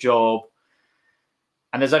part of his job.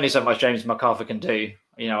 And there's only so much James McArthur can do.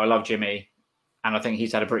 You know, I love Jimmy, and I think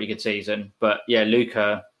he's had a pretty good season. But yeah,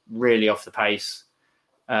 Luca, really off the pace.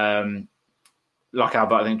 Like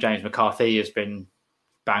Albert, I think James McCarthy has been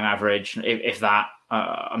bang average, if that.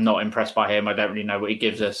 I'm not impressed by him. I don't really know what he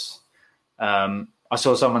gives us. I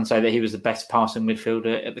saw someone say that he was the best passing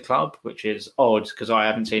midfielder at the club, which is odd because I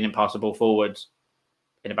haven't seen him pass the ball forward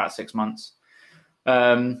in about 6 months.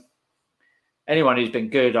 Anyone who's been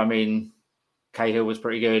good, I mean, Cahill was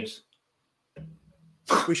pretty good.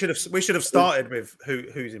 We should have started with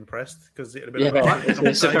who's impressed, because it'd have been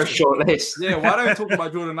it's a very short list. Yeah, why don't we talk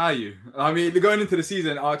about Jordan Ayew? I mean, going into the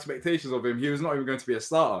season, our expectations of him, he was not even going to be a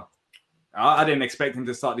starter. I didn't expect him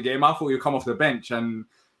to start the game. I thought he'd come off the bench and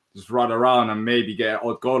just run around and maybe get an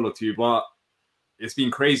odd goal or two, but it's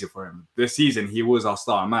been crazy for him. This season, he was our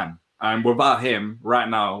star man. And without him, right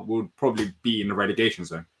now, we'll probably be in the relegation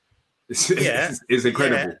zone. It's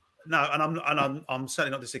incredible. Yeah. No, and I'm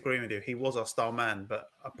certainly not disagreeing with you. He was our star man,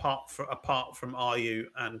 but apart from Ayew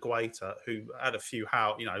and Guaita, who had a few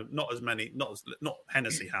not as many, not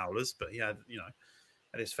Hennessy howlers, but he had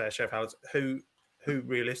had his fair share of howlers. Who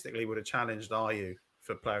realistically would have challenged Ayew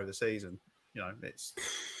for Player of the Season? That's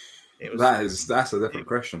a different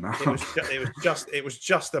question now. It was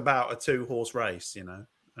just about a 2-horse race, and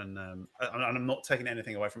I'm not taking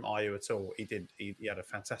anything away from Ayew at all. He had a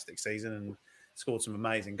fantastic season and scored some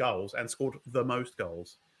amazing goals and scored the most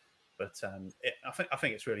goals. But I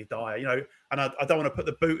think it's really dire, and I don't want to put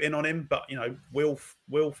the boot in on him, but Wilf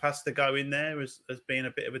has to go in there as being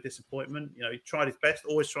a bit of a disappointment. He tried his best,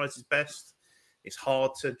 always tries his best. It's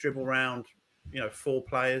hard to dribble around 4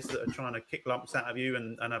 players that are trying to kick lumps out of you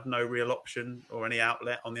and have no real option or any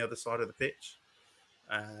outlet on the other side of the pitch.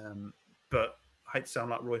 But I hate to sound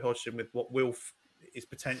like Roy Hodgson with what Wilf is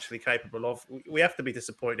potentially capable of. We have to be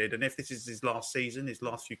disappointed, and if this is his last season, his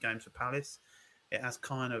last few games for Palace, it has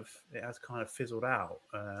kind of fizzled out.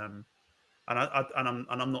 And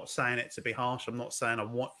I'm not saying it to be harsh. I'm not saying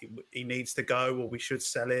he needs to go or we should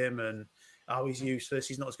sell him and he's useless,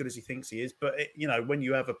 he's not as good as he thinks he is. But when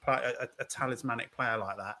you have a talismanic player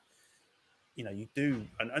like that, you do,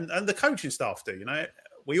 and the coaching staff do.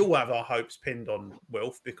 We all have our hopes pinned on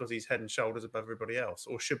Wilf because he's head and shoulders above everybody else,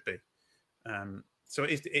 or should be. So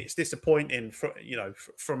it's disappointing,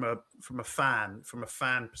 from a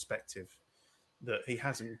fan perspective, that he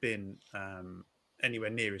hasn't been anywhere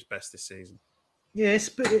near his best this season. Yes,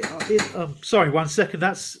 but sorry, 1 second.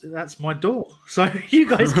 That's my door. So you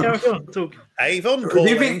guys carry on talking. Avon,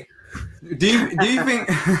 calling. Do you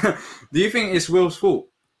think it's Will's fault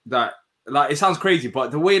that, it sounds crazy,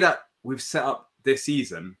 but the way that we've set up this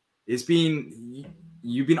season,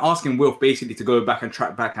 you've been asking Wilf basically to go back and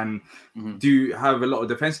track back and have a lot of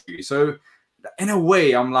defense. So in a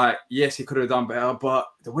way, I'm like, yes, he could have done better, but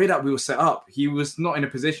the way that we were set up, he was not in a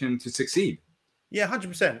position to succeed. Yeah,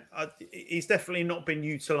 100%. He's definitely not been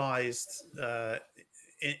utilised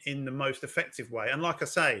in the most effective way. And like I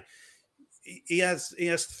say, he has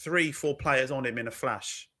 3-4 players on him in a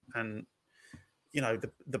flash, and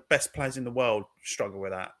the best players in the world struggle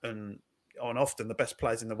with that, and often the best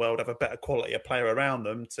players in the world have a better quality of player around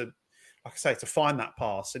them to, like I say, to find that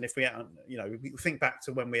pass. And if we had, we think back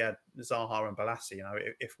to when we had Zaha and Balassi,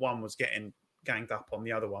 if one was getting ganged up on,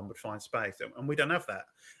 the other one would find space, and we don't have that.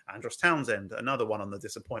 Andros Townsend, another one on the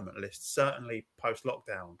disappointment list, certainly post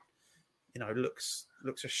lockdown, looks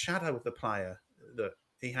a shadow of the player that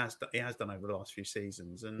he has done over the last few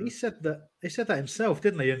seasons. And he said that himself,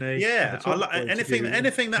 didn't he? In the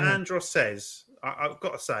anything that Andros says, I've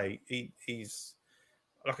got to say he's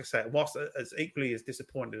like I said, whilst as equally as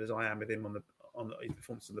disappointed as I am with him on his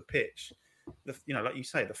performance on the pitch, like you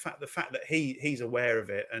say, the fact that he's aware of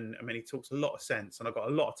it, and I mean he talks a lot of sense, and I've got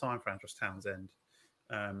a lot of time for Andros Townsend,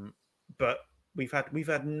 but we've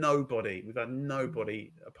had nobody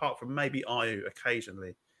apart from maybe Ayew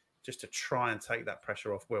occasionally, just to try and take that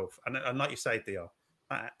pressure off Wilf, and like you say, DR,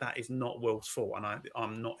 that is not Wilf's fault, and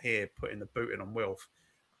I'm not here putting the boot in on Wilf,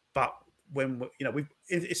 but when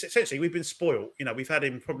it's essentially we've been spoiled. We've had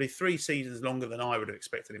him probably 3 seasons longer than I would have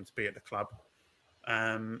expected him to be at the club,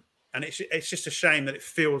 and it's just a shame that it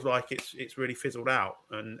feels like it's really fizzled out,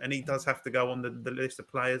 and he does have to go on the list of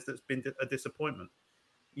players that's been a disappointment.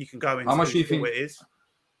 You can go into how much do you think it is.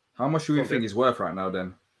 How much do you think he's worth right now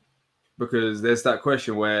then? Because there's that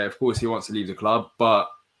question where, of course, he wants to leave the club, but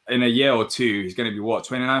in a year or two, he's going to be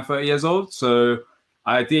 29, 30 years old. So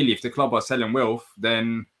ideally, if the club are selling Wilf,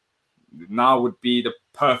 then now would be the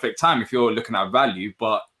perfect time if you're looking at value.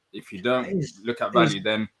 But if you don't look at value,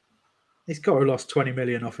 then he's got to have lost 20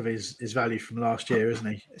 million off of his value from last year, isn't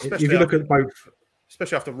he? If you look at both,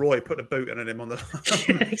 especially after Roy put a boot on him on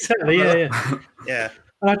the exactly, yeah.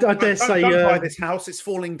 I dare say, don't buy this house; it's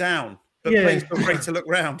falling down. But please feel free to look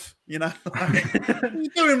round. What are you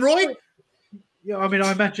doing, Roy? Yeah, I mean,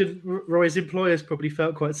 I imagine Roy's employers probably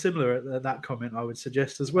felt quite similar at that comment. I would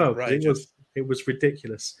suggest as well. It was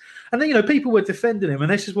ridiculous, and then people were defending him,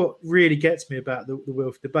 and this is what really gets me about the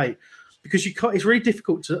Wilf debate, because you can't. It's really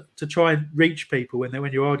difficult to try and reach people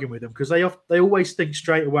when you're arguing with them, because they always think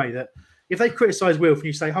straight away that if they criticise Wilf and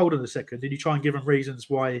you say, "Hold on a second," and you try and give them reasons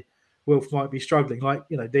why Wilf might be struggling, like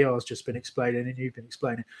DR's just been explaining and you've been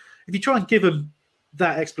explaining. If you try and give them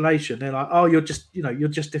that explanation, they're like, "Oh, you're just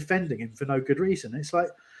defending him for no good reason." It's like,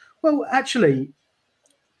 well, actually,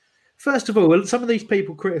 first of all, some of these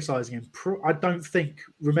people criticising him, I don't think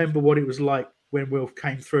remember what it was like when Wilf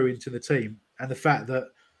came through into the team, and the fact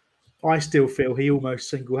that I still feel he almost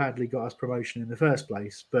single-handedly got us promotion in the first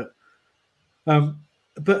place. But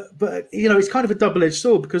it's kind of a double-edged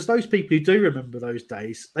sword, because those people who do remember those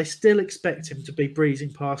days, they still expect him to be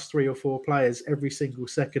breezing past 3 or 4 players every single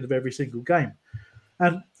second of every single game.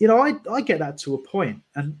 And I get that to a point,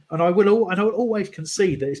 and I will always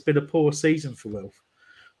concede that it's been a poor season for Wilf.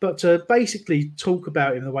 But to basically talk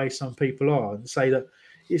about him the way some people are and say that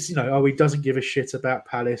it's he doesn't give a shit about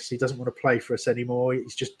Palace, he doesn't want to play for us anymore,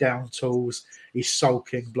 he's just down tools, he's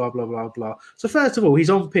sulking, blah blah blah blah. So first of all, his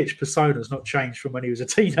on-pitch persona's not changed from when he was a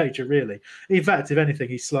teenager, really. In fact, if anything,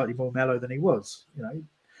 he's slightly more mellow than he was.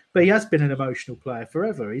 But he has been an emotional player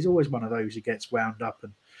forever. He's always one of those who gets wound up,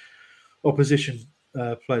 and opposition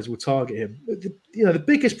players will target him. The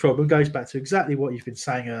biggest problem goes back to exactly what you've been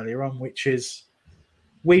saying earlier on, which is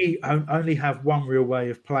we only have one real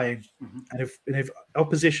way of playing. And if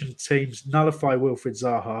opposition teams nullify Wilfried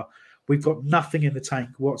Zaha, we've got nothing in the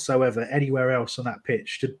tank whatsoever anywhere else on that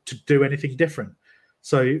pitch to do anything different.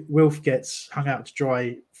 So Wilf gets hung out to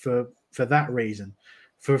dry for that reason,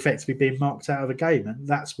 for effectively being marked out of a game, and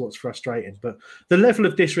that's what's frustrating. But the level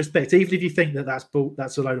of disrespect, even if you think that's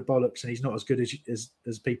a load of bollocks and he's not as good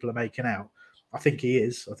as people are making out, I think he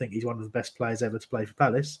is. I think he's one of the best players ever to play for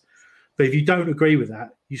Palace. But if you don't agree with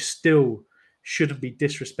that, you still shouldn't be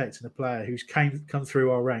disrespecting a player who's come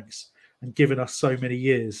through our ranks and given us so many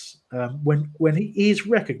years, when he is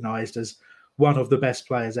recognised as one of the best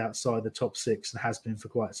players outside the top 6 and has been for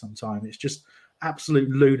quite some time. It's just absolute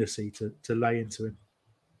lunacy to lay into him.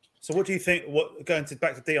 So what do you think? Back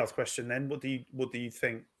to DR's question then, what do you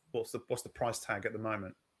think? What's the price tag at the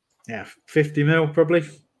moment? Yeah, 50 mil probably.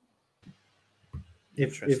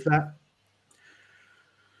 If that.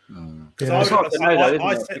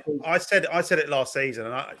 I said it last season,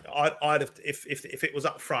 and I'd have if it was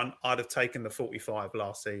up front, I'd have taken the 45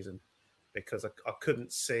 last season, because I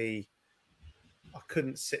couldn't see,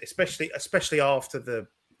 especially after the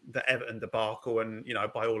Everton debacle, and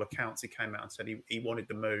by all accounts he came out and said he wanted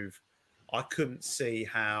to move. I couldn't see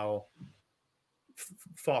how,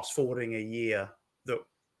 fast forwarding a year, that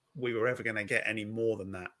we were ever going to get any more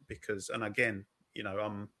than that, because, and again,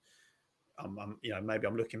 I'm maybe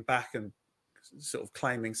I'm looking back and sort of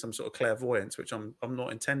claiming some sort of clairvoyance, which I'm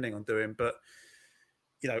not intending on doing. But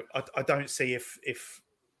I don't see if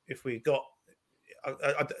we got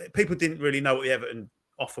people didn't really know what the Everton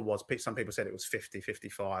offer was. Some people said it was 50,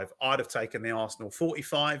 55. I'd have taken the Arsenal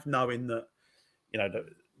 45, knowing that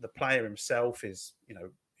the player himself is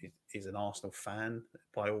an Arsenal fan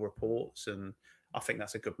by all reports, and I think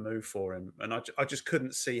that's a good move for him. And I just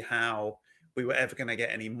couldn't see how we were ever going to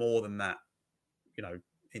get any more than that,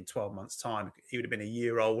 in 12 months' time. He would have been a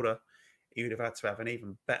year older. He would have had to have an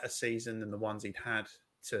even better season than the ones he'd had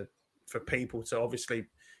for people to obviously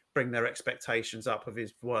bring their expectations up of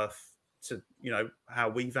his worth to, how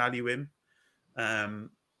we value him. I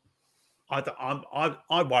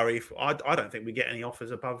worry. I don't think we get any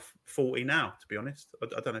offers above 40 now, to be honest. I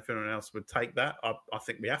don't know if anyone else would take that. I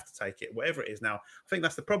think we have to take it, whatever it is now. I think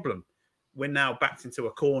that's the problem. We're now backed into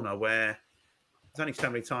a corner where there's only so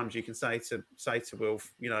many times you can say to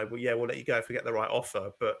Wilf, we'll let you go if we get the right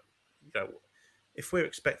offer. But if we're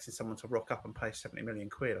expecting someone to rock up and pay 70 million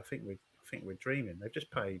quid, I think we're dreaming. They've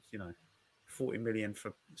just paid 40 million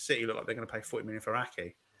for City. Look like they're going to pay 40 million for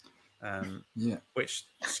Ake. Which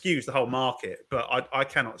skews the whole market, but I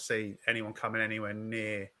cannot see anyone coming anywhere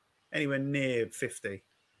near 50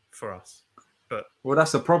 for us. But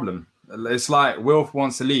that's the problem. It's like Wilf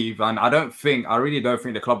wants to leave, and I really don't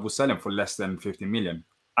think the club will sell him for less than 50 million.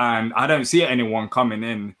 And I don't see anyone coming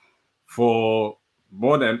in for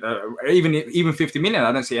more than even 50 million.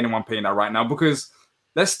 I don't see anyone paying that right now, because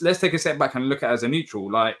let's take a step back and look at it as a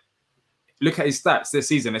neutral. Like, look at his stats this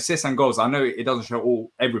season, assists and goals. I know it doesn't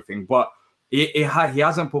show everything, but he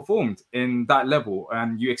hasn't performed in that level,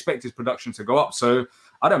 and you expect his production to go up. So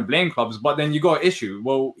I don't blame clubs, but then you got an issue.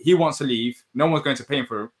 Well, he wants to leave. No one's going to pay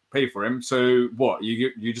for him. So what?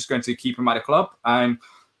 You're just going to keep him at the club? And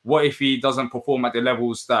what if he doesn't perform at the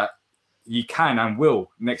levels that he can and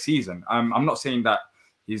will next season? I'm not saying that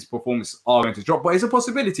his performance are going to drop, but it's a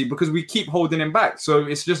possibility because we keep holding him back. So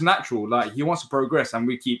it's just natural. Like, he wants to progress, and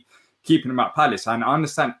we keep keeping him at Palace. And I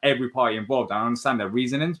understand every party involved. I understand their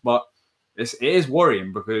reasonings, but it is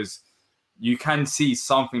worrying because you can see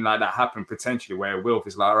something like that happen potentially where Wilf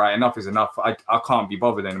is like, all right, enough is enough. I can't be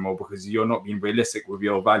bothered anymore because you're not being realistic with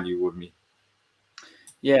your value with me.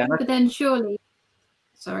 Yeah. But then surely,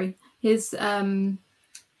 his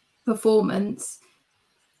performance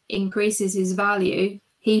increases his value.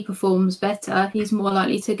 He performs better. He's more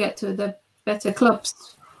likely to get to the better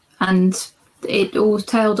clubs. And it all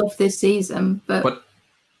tailed off this season. But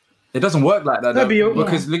it doesn't work like that, though,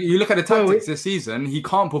 because you look at the tactics this season, he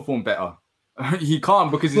can't perform better. He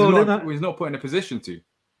can't because he's not put in a position to.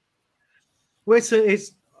 Well,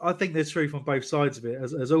 I think there's truth on both sides of it,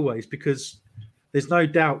 as always, because there's no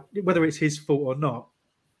doubt, whether it's his fault or not,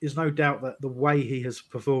 there's no doubt that the way he has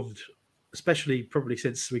performed, especially probably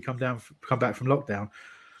since we come back from lockdown,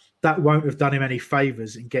 that won't have done him any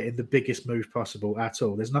favours in getting the biggest move possible at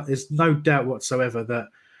all. There's no doubt whatsoever that.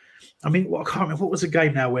 I mean, I can't remember what was the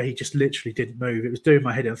game now where he just literally didn't move. It was doing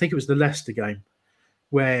my head in. I think it was the Leicester game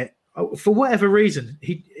where, for whatever reason,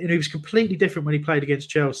 he was completely different when he played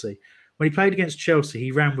against Chelsea. When he played against Chelsea,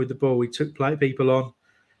 he ran with the ball. He took people on.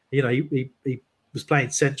 He was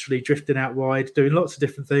playing centrally, drifting out wide, doing lots of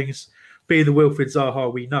different things. Being the Wilfried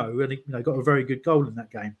Zaha we know, and he got a very good goal in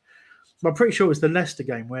that game. But I'm pretty sure it was the Leicester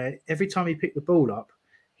game where every time he picked the ball up,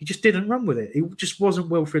 he just didn't run with it. He just wasn't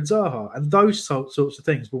Wilfried Zaha. And those sorts of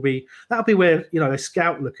things that'll be where, a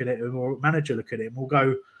scout look at it or a manager look at it and will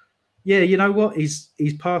go, yeah, you know what? He's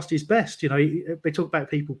past his best. They talk about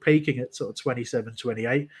people peaking at sort of 27,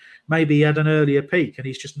 28. Maybe he had an earlier peak and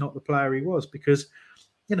he's just not the player he was because,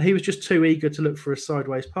 he was just too eager to look for a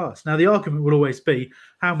sideways pass. Now, the argument will always be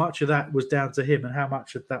how much of that was down to him and how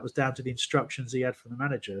much of that was down to the instructions he had from the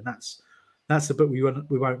manager. And that's the bit we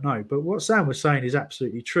won't know. But what Sam was saying is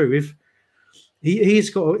absolutely true. If he's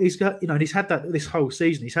got, and he's had that this whole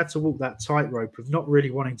season, he's had to walk that tightrope of not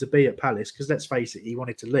really wanting to be at Palace because let's face it, he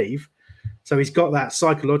wanted to leave. So he's got that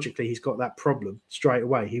psychologically, he's got that problem straight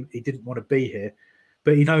away. He didn't want to be here,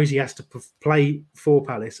 but he knows he has to play for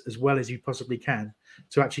Palace as well as he possibly can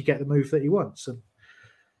to actually get the move that he wants. And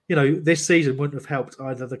this season wouldn't have helped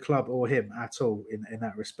either the club or him at all in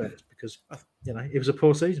that respect because it was a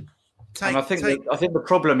poor season. And I think the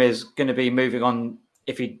problem is going to be moving on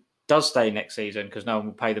if he does stay next season because no one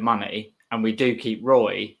will pay the money, and we do keep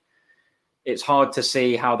Roy. It's hard to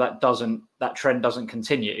see how that trend doesn't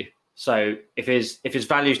continue. So if his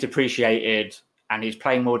value's depreciated and he's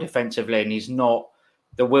playing more defensively and he's not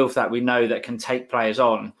the Wilf that we know that can take players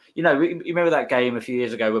on, you remember that game a few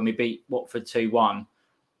years ago when we beat Watford 2-1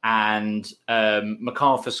 and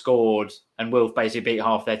MacArthur scored and Wilf basically beat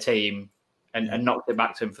half their team. And knocked it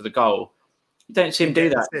back to him for the goal. You don't see him do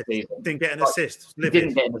that this season. Didn't get an assist. He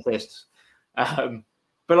didn't get an assist.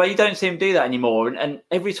 But you don't see him do that anymore. And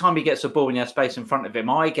every time he gets a ball and he has space in front of him,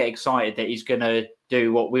 I get excited that he's going to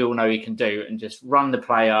do what we all know he can do and just run the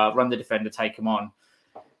player, run the defender, take him on.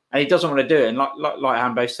 And he doesn't want to do it. And like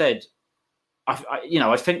Hambo said,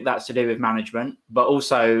 I think that's to do with management. But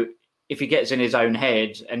also, if he gets in his own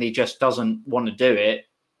head and he just doesn't want to do it,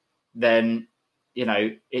 then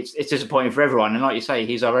it's disappointing for everyone. And like you say,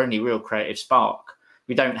 he's our only real creative spark.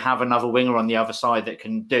 We don't have another winger on the other side that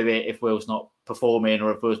can do it if Will's not performing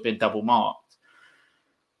or if Will's been double marked.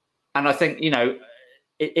 And I think,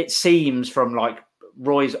 it seems from like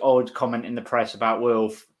Roy's odd comment in the press about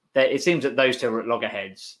Wilf, that it seems that those two are at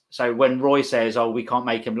loggerheads. So when Roy says, we can't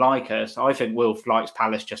make him like us, I think Wilf likes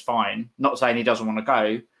Palace just fine. Not saying he doesn't want to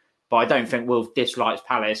go, but I don't think Wilf dislikes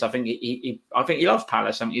Palace. I think he loves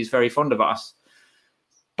Palace. I mean, he's very fond of us.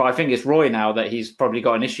 But I think it's Roy now that he's probably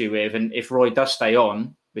got an issue with. And if Roy does stay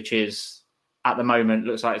on, which is at the moment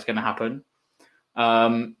looks like it's going to happen,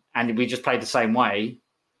 and we just played the same way,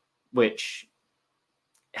 which,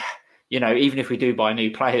 even if we do buy new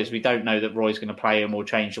players, we don't know that Roy's going to play him or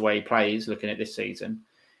change the way he plays looking at this season.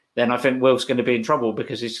 Then I think Wilf's going to be in trouble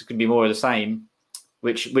because it's going to be more of the same,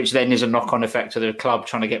 which then is a knock-on effect to the club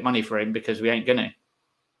trying to get money for him because we ain't going to.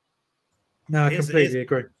 No, I completely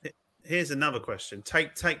agree. Here's another question.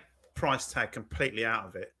 Take price tag completely out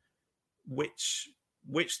of it. Which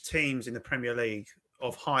teams in the Premier League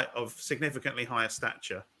of significantly higher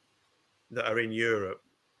stature that are in Europe,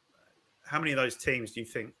 how many of those teams do you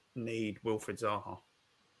think need Wilfried Zaha?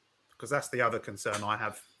 Because that's the other concern I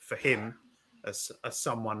have for him as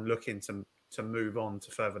someone looking to move on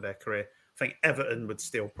to further their career. I think Everton would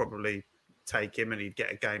still probably take him and he'd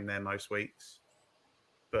get a game there most weeks.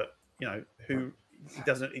 But, he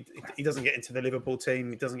doesn't get into the Liverpool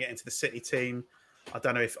team, he doesn't get into the City team. I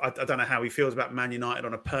don't know how he feels about Man United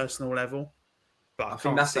on a personal level. But I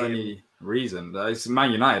think that's the only reason. It's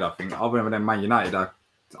Man United, I think. Other than Man United,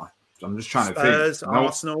 I'm just trying Spurs, to think.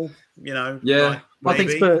 Arsenal, Yeah. I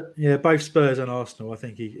think both Spurs and Arsenal. I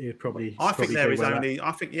think he probably. I think there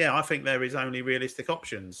is only realistic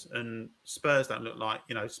options, and Spurs don't look like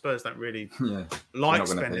Spurs don't really like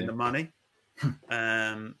spending the money.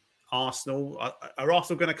 Arsenal are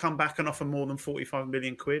Arsenal going to come back and offer more than 45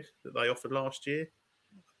 million quid that they offered last year?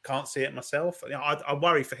 Can't see it myself. I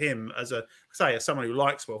worry for him as someone who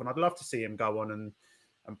likes Wilf, and I'd love to see him go on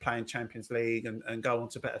and play in Champions League and go on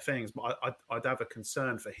to better things. But I'd have a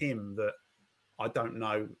concern for him that I don't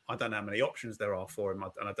know how many options there are for him,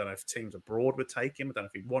 and I don't know if teams abroad would take him. I don't know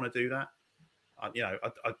if he'd want to do that.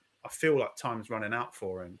 I feel like time's running out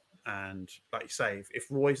for him, and like you say, if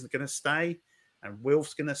Roy's going to stay and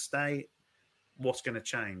Wilf's going to stay, what's going to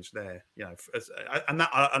change there? And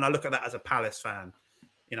I look at that as a Palace fan.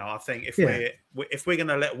 I think if we're going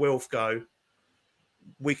to let Wilf go,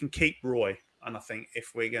 we can keep Roy. And I think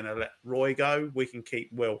if we're going to let Roy go, we can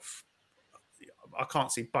keep Wilf. I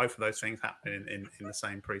can't see both of those things happening in the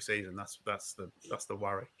same pre-season. That's the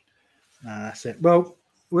worry. That's it. Well,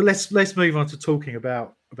 let's move on to talking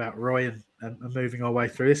about Roy and moving our way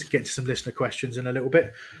through this. Get to some listener questions in a little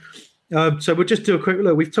bit. So we'll just do a quick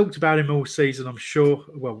look. We've talked about him all season, I'm sure.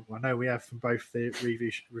 Well, I know we have from both the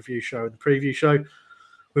review show and the preview show.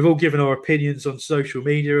 We've all given our opinions on social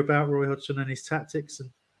media about Roy Hodgson and his tactics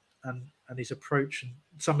and his approach and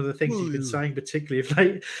some of the things he's been saying, particularly of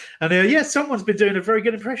late. And someone's been doing a very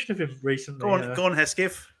good impression of him recently. Go on,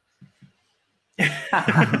 Hesketh.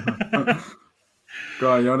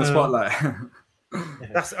 Go on, you're on the spotlight.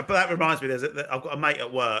 But that reminds me. I've got a mate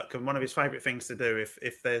at work, and one of his favourite things to do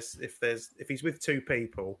if he's with two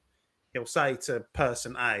people, he'll say to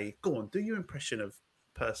person A, "Go on, do your impression of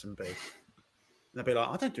person B." And they'll be like,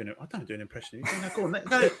 I don't do an impression of you. No, go on.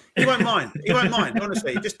 No, he won't mind. He won't mind.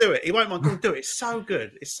 Honestly, just do it. He won't mind. Go on, do it. It's so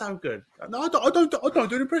good. It's so good. No, I don't do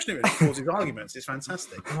an impression of it. It causes arguments. It's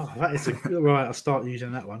fantastic. Oh, that is right. I'll start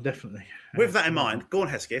using that one, definitely. With that in mind, go on,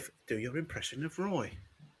 Hesketh, do your impression of Roy.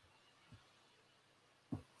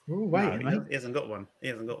 Oh, wait, mate. He hasn't got one.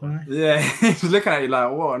 Yeah, he's looking at you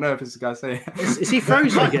like, what on earth is this guy saying? Is he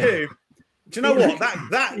frozen again? Do you know what?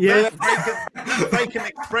 That vacant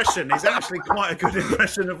expression is actually quite a good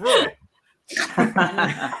impression of Roy.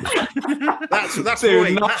 that's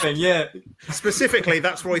Roy. Nothing. Specifically,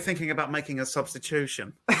 that's Roy thinking about making a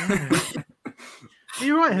substitution. Are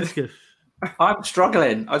you right, Hesketh? I'm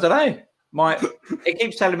struggling. I don't know. It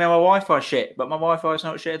keeps telling me my Wi-Fi shit, but my Wi-Fi is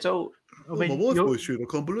not shit at all. My Wi-Fi shit. I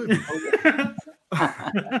can't believe it.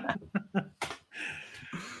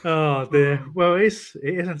 Oh dear. Well, it is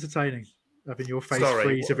entertaining. Having your face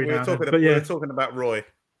freeze every now and then. We're talking about Roy.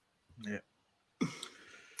 Yeah.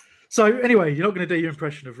 So anyway, you're not going to do your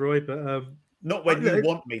impression of Roy, but not when you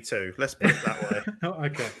want me to. Let's put it that way.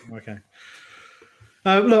 Okay.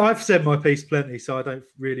 Look, I've said my piece plenty, so I don't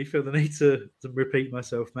really feel the need to repeat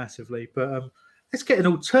myself massively. But let's get an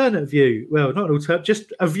alternate view. Well, not an alternate,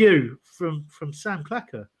 just a view from Sam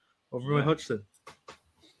Clacker on Roy Hodgson.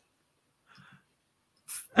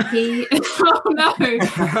 Oh no!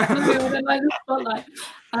 The spotlight.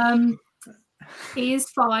 He is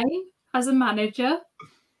fine as a manager,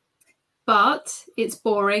 but it's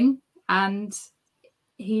boring and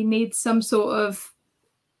he needs some sort of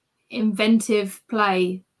inventive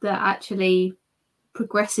play that actually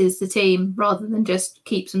progresses the team rather than just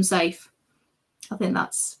keeps them safe. I think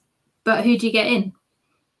that's... But who do you get in?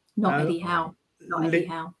 Not Eddie Howe. Not Eddie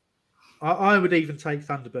Howe. I would even take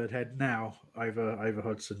Thunderbird Head now over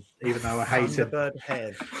Hodgson, even though I hate him. Thunderbird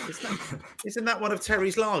Head. Isn't that one of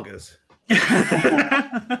Terry's lagers?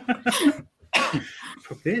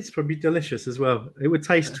 It's probably delicious as well. It would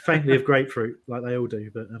taste faintly of grapefruit, like they all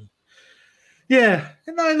do. But yeah,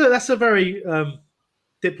 no, look, that's a very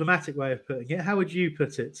diplomatic way of putting it. How would you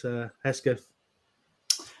put it, Hesketh?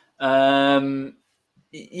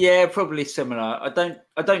 Yeah, probably similar. I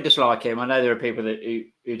don't dislike him. I know there are people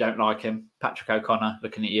who don't like him. Patrick O'Connor,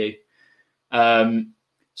 looking at you.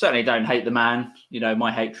 Certainly don't hate the man. You know,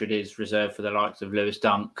 my hatred is reserved for the likes of Lewis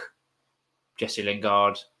Dunk, Jesse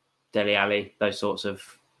Lingard, Dele Alli, those sorts of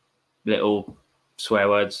little swear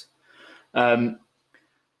words. But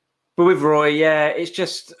with Roy, yeah, it's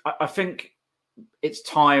just, I think it's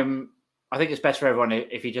time. I think it's best for everyone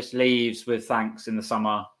if he just leaves with thanks in the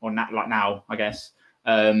summer, or like now, I guess.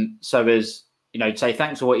 So as, you know, say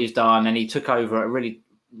thanks for what he's done. And he took over at a really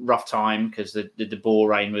rough time because the De Boer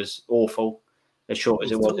reign was awful. As short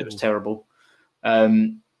as it was terrible.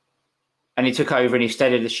 And he took over and he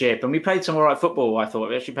steadied the ship. And we played some all right football, I thought.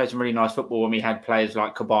 We actually played some really nice football when we had players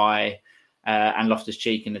like Cabaye and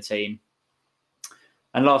Loftus-Cheek in the team.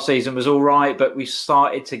 And last season was all right, but we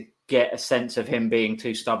started to get a sense of him being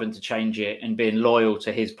too stubborn to change it and being loyal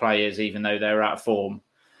to his players, even though they're out of form.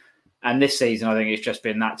 And this season, I think it's just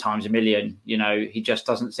been that times a million. You know, he just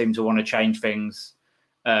doesn't seem to want to change things.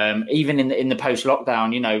 Even in the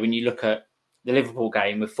post-lockdown, you know, when you look at the Liverpool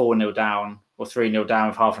game with 4-0 down or 3-0 down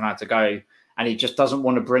with half an hour to go, and he just doesn't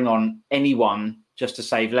want to bring on anyone just to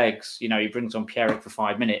save legs. You know, he brings on Pierrick for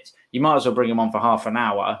 5 minutes. You might as well bring him on for half an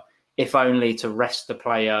hour, if only to rest the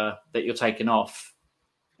player that you're taking off.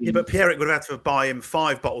 Yeah, but Pierrick would have had to buy him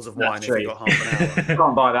 5 bottles of wine if he got half an hour. You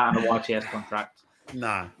can't buy that on a YTS contract.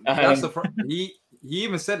 No. That's he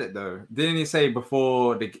even said it though. Didn't he say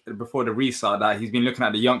before the restart that he's been looking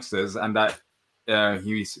at the youngsters and that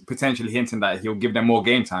he's potentially hinting that he'll give them more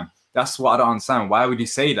game time? That's what I don't understand. Why would you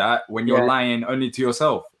say that when you're lying only to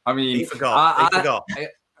yourself? I mean, he forgot.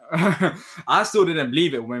 I still didn't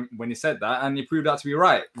believe it when he said that, and he proved that to be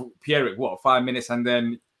right. Pierrick, 5 minutes, and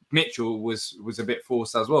then Mitchell was a bit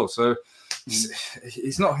forced as well. So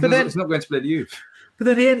he's not going to play the youth. But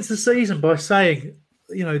then he ends the season by saying,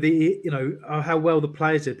 how well the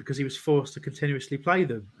players did because he was forced to continuously play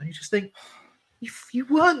them, and you just think, you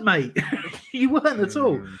weren't, mate. You weren't at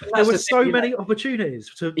all. There were so many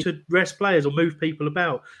opportunities to rest players or move people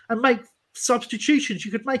about and make substitutions.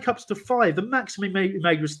 You could make up to 5. The maximum he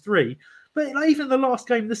made was 3. But even in the last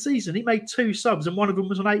game of the season, he made 2 subs and one of them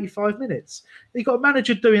was on 85 minutes. You got a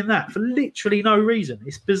manager doing that for literally no reason.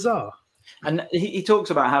 It's bizarre. And he talks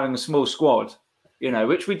about having a small squad,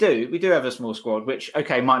 which we do. We do have a small squad, which,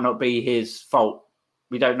 okay, might not be his fault.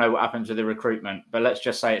 We don't know what happens with the recruitment, but let's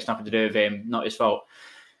just say it's nothing to do with him, not his fault.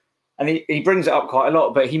 And he brings it up quite a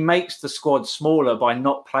lot, but he makes the squad smaller by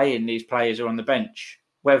not playing these players who are on the bench.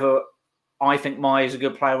 Whether I think Mai is a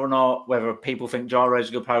good player or not, whether people think Jaro is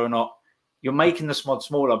a good player or not, you're making the squad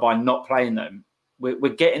smaller by not playing them. We're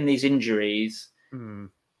getting these injuries.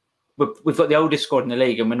 We've got the oldest squad in the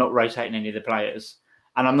league and we're not rotating any of the players.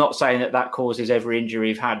 And I'm not saying that causes every injury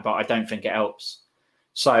we've had, but I don't think it helps.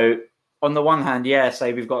 So on the one hand,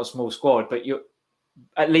 say we've got a small squad, but you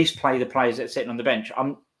at least play the players that are sitting on the bench.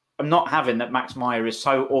 I'm not having that Max Meyer is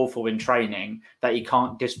so awful in training that he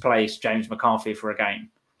can't displace James McCarthy for a game.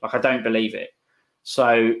 Like, I don't believe it.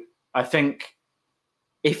 So I think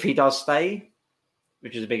if he does stay,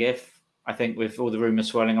 which is a big if, I think with all the rumours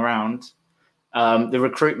swirling around, the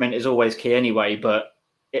recruitment is always key anyway, but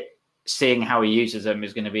seeing how he uses them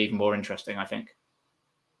is going to be even more interesting, I think.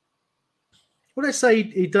 Well, let's say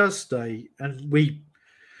he does stay and we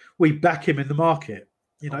back him in the market.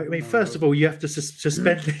 First of all, you have to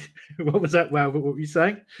suspend. What was that? Wow, what were you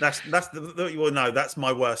saying? That's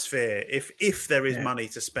my worst fear. If there is money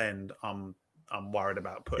to spend, I'm worried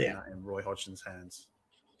about putting that in Roy Hodgson's hands.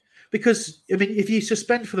 Because if you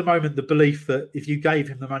suspend for the moment the belief that if you gave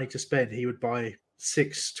him the money to spend, he would buy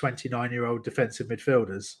 6 29-year-old defensive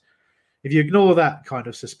midfielders. If you ignore that kind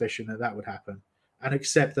of suspicion that would happen, and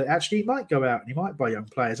accept that actually he might go out and he might buy young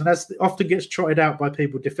players, and as often gets trotted out by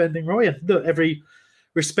people defending Roy, and look, every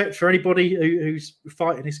respect for anybody who's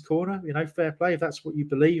fighting his corner, fair play if that's what you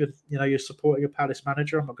believe, and you're supporting a Palace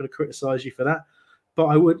manager. I'm not going to criticise you for that, But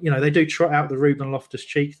I would, they do trot out the Ruben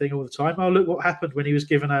Loftus-Cheek thing all the time. Oh, look what happened when he was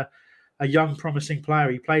given a young, promising player.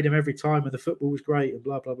 He played him every time, and the football was great, and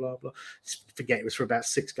blah blah blah blah. Forget it was for about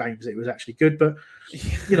 6 games. It was actually good, but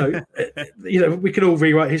we can all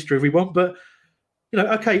rewrite history if we want. But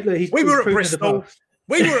okay, look, we were at Bristol.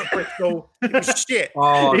 We were at Bristol. It was shit.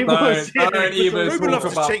 Oh, don't even Ruben talk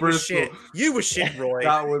about Loftus-Cheek was Bristol. shit. You were shit, Roy.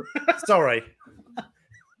 Sorry.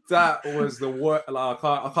 That was the worst. Like,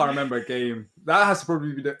 I can't remember a game. That has to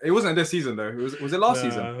probably be. It wasn't this season though. Was it last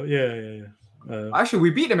season? Yeah. Actually, we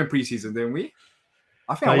beat them in preseason, didn't we?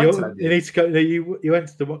 I think I went to that game. You need to go. You went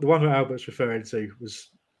to the one that Albert's referring to was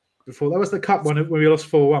before. That was the cup one when we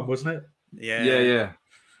lost 4-1, wasn't it? Yeah.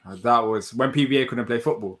 That was when PVA couldn't play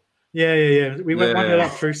football. Yeah. We went 1-0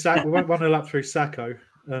 up through Sacco. We went 1-0 up through Sacco.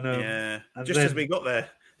 And just as we got there.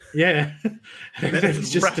 Yeah. Then it's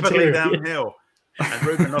just rapidly downhill. And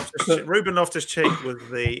Ruben Loftus-Cheek was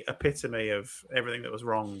the epitome of everything that was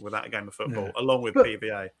wrong with that game of football, along with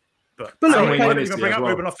PVA. But sorry, I didn't even bring up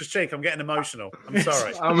Ruben Loftus-Cheek. I'm getting emotional. I'm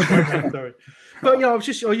sorry. Sorry. But I was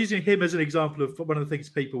using him as an example of one of the things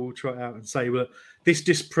people will try out and say, well, this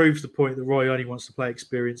disproves the point that Roy only wants to play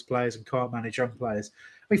experienced players and can't manage young players.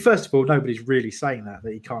 I mean, first of all, nobody's really saying that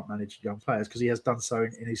he can't manage young players because he has done so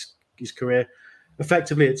in his career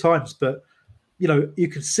effectively at times. But you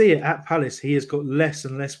can see it at Palace. He has got less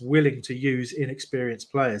and less willing to use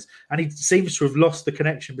inexperienced players. And he seems to have lost the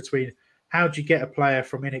connection between how do you get a player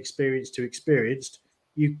from inexperienced to experienced?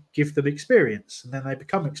 You give them experience and then they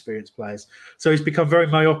become experienced players. So he's become very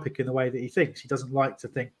myopic in the way that he thinks. He doesn't like to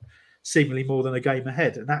think seemingly more than a game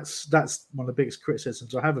ahead. And that's one of the biggest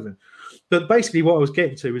criticisms I have of him. But basically what I was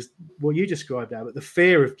getting to is what you described, Albert, the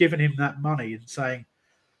fear of giving him that money and saying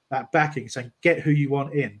that backing, saying get who you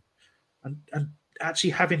want in. And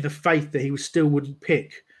actually having the faith that he still wouldn't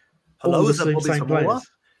pick all the same players.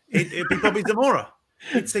 It'd be Bobby Zamora.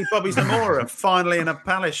 You'd see Bobby Zamora finally in a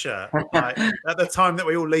Palace shirt at the time that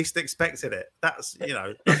we all least expected it. That's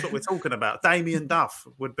what we're talking about. Damien Duff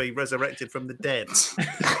would be resurrected from the dead.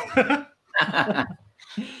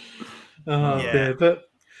 Dear. But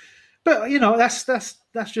that's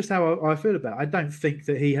just how I feel about it. I don't think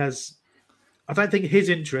his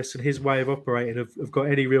interests and his way of operating have got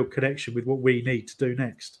any real connection with what we need to do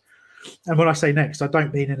next. And when I say next, I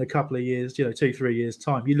don't mean in a couple of years, 2-3 years'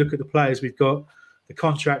 time. You look at the players we've got, the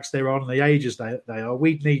contracts they're on, the ages they are.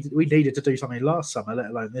 We needed to do something last summer,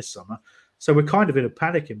 let alone this summer. So we're kind of in a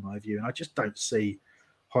panic, in my view, and I just don't see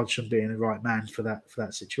Hodgson being the right man for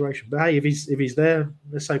that situation. But hey, if he's there,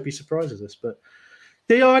 let's hope he surprises us. But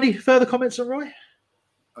do you have any further comments on Roy?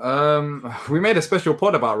 We made a special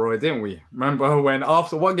pod about Roy, didn't we? Remember when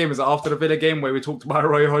what game was it, after the Villa game where we talked about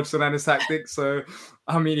Roy Hodgson and his tactics? So,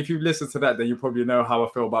 I mean, if you've listened to that, then you probably know how I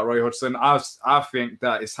feel about Roy Hodgson. I think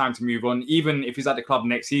that it's time to move on. Even if he's at the club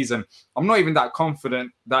next season, I'm not even that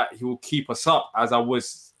confident that he will keep us up as I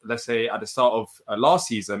was, let's say, at the start of last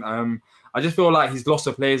season. I just feel like he's lost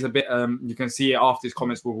the players a bit. You can see it after his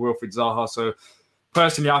comments with Wilfried Zaha. So,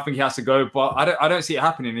 personally, I think he has to go, but I don't see it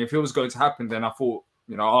happening. If it was going to happen, then I thought,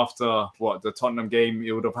 after the Tottenham game,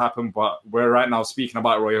 it would have happened. But we're right now speaking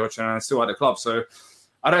about Roy Hodgson and still at the club. So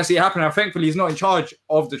I don't see it happening. And thankfully, he's not in charge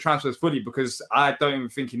of the transfers fully because I don't even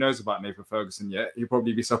think he knows about Nathan Ferguson yet. He'll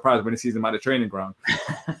probably be surprised when he sees him at the training ground.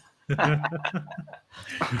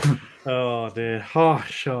 Oh, dear.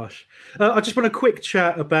 Harsh. I just want a quick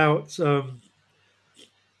chat about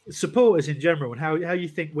supporters in general and how you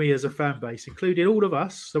think we as a fan base, including all of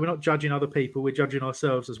us, so we're not judging other people, we're judging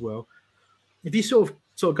ourselves as well. If you sort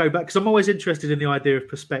of go back, because I'm always interested in the idea of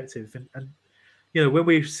perspective, and when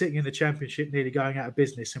we were sitting in the Championship, nearly going out of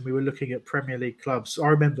business, and we were looking at Premier League clubs, I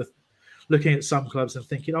remember looking at some clubs and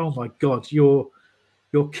thinking, "Oh my God, you're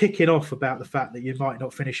kicking off about the fact that you might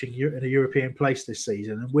not finish in a European place this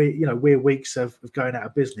season, and we're weeks of going out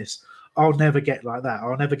of business. I'll never get like that.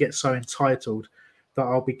 I'll never get so entitled that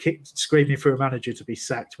I'll be screaming for a manager to be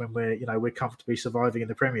sacked when we're comfortably surviving in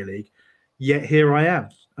the Premier League." Yet here I am,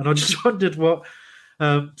 and I just wondered what.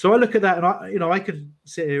 So I look at that, and I can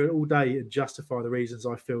sit here all day and justify the reasons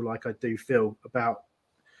I feel like I do feel about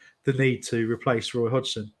the need to replace Roy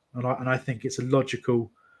Hodgson, and I think it's a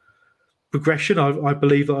logical progression. I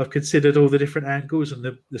believe that I've considered all the different angles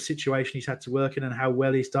and the situation he's had to work in and how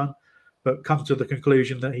well he's done, but come to the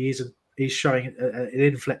conclusion that he's showing an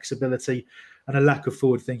inflexibility and a lack of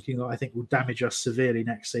forward thinking that I think will damage us severely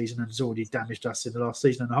next season and has already damaged us in the last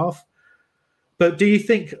season and a half. But do you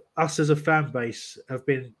think us as a fan base have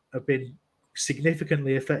been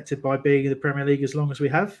significantly affected by being in the Premier League as long as we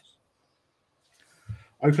have?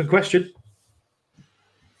 Open question.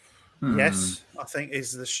 Yes, I think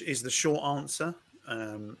is the short answer.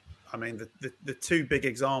 I mean, the two big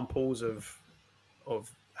examples of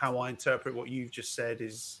how I interpret what you've just said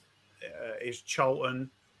is Charlton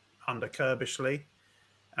under Kerbishley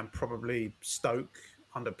and probably Stoke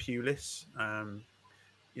under Pulis.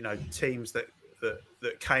 Teams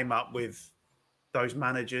that came up with those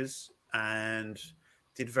managers and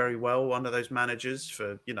did very well under those managers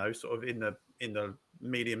for sort of in the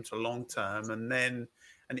medium to long term, and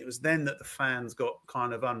it was then that the fans got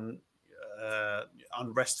kind of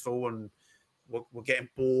unrestful and were getting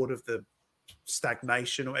bored of the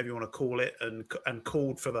stagnation or whatever you want to call it, and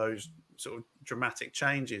called for those sort of dramatic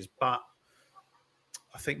changes. But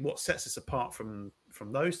I think what sets us apart from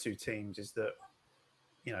those two teams is that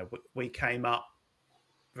we came up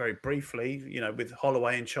very briefly, with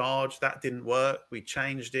Holloway in charge. That didn't work. We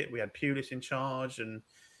changed it. We had Pulis in charge, and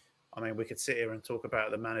I mean, we could sit here and talk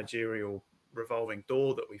about the managerial revolving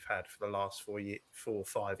door that we've had for the last 4 or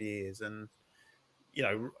 5 years, and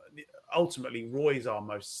ultimately Roy's our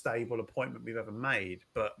most stable appointment we've ever made,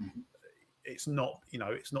 but it's not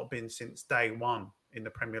been since day one in the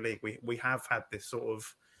Premier League. We have had this sort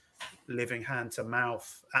of living hand to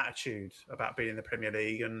mouth attitude about being in the Premier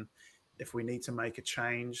League, and if we need to make a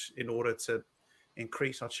change in order to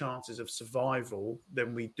increase our chances of survival,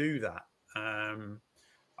 then we do that. I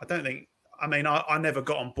never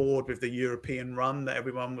got on board with the European run that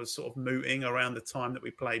everyone was sort of mooting around the time that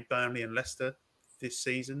we played Burnley and Leicester this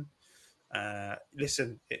season.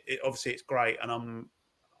 Listen, obviously it's great, and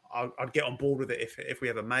I'd get on board with it if we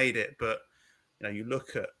ever made it. But you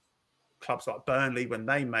look at clubs like Burnley when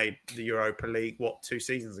they made the Europa League 2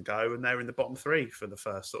 seasons ago, and they were in the bottom 3 for the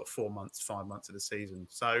first sort of 5 months of the season.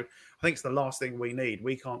 So I think it's the last thing we need.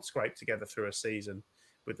 We can't scrape together through a season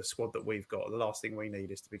with the squad that we've got. The last thing we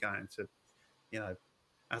need is to be going to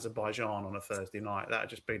Azerbaijan on a Thursday night. That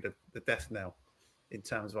would just be the death knell in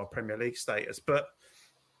terms of our Premier League status. But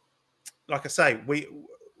like I say,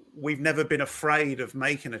 we've never been afraid of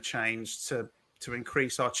making a change to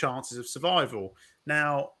increase our chances of survival.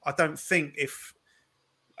 Now, I don't think it's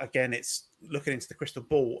looking into the crystal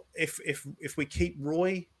ball, if we keep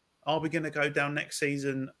Roy, are we going to go down next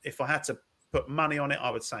season? If I had to put money on it,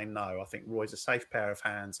 I would say no. I think Roy's a safe pair of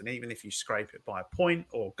hands, and even if you scrape it by a point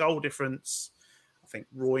or goal difference, I think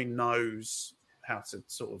Roy knows how to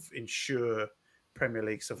sort of ensure Premier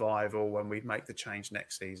League survival when we make the change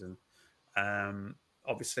next season.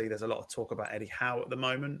 Obviously, there's a lot of talk about Eddie Howe at the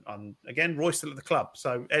moment. Again, Roy's still at the club,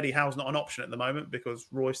 so Eddie Howe's not an option at the moment because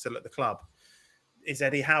Roy's still at the club. Is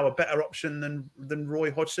Eddie Howe a better option than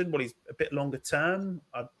Roy Hodgson? Well, he's a bit longer term.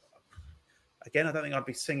 I don't think I'd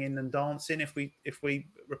be singing and dancing if we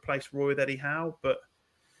replace Roy with Eddie Howe. But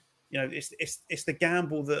it's the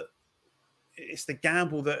gamble that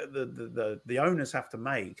the owners have to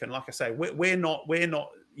make. And like I say, we're not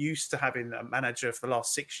used to having a manager for the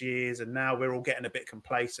last 6 years, and now we're all getting a bit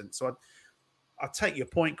complacent. So I take your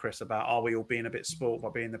point, Chris, about are we all being a bit spoiled by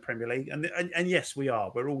being in the Premier League? And yes, we are.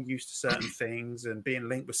 We're all used to certain things and being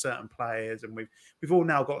linked with certain players, and we've all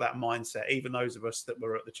now got that mindset. Even those of us that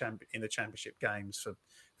were at in the Championship games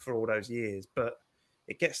for all those years. But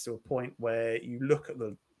it gets to a point where you look at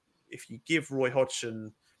if you give Roy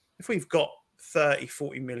Hodgson, if we've got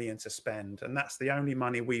 30-40 million to spend, and that's the only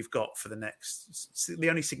money we've got for the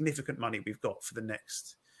only significant money we've got for the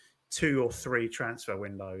next 2 or 3 transfer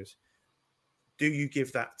windows. Do you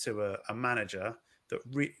give that to a manager that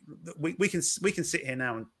we can sit here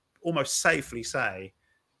now and almost safely say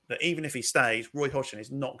that even if he stays, Roy Hodgson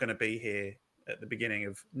is not going to be here at the beginning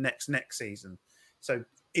of next season. So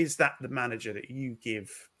is that the manager that you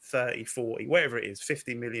give 30, 40, whatever it is,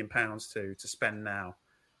 50 million pounds to spend now?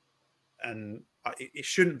 And it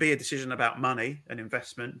shouldn't be a decision about money and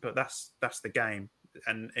investment, but that's the game.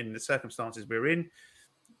 And in the circumstances we're in,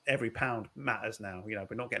 every pound matters now. We're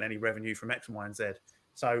not getting any revenue from X, Y, and Z.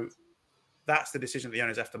 So that's the decision that the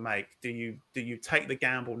owners have to make. Do you take the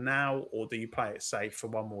gamble now, or do you play it safe for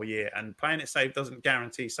 1 more year? And playing it safe doesn't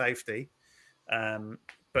guarantee safety.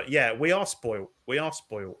 But yeah, we are spoiled.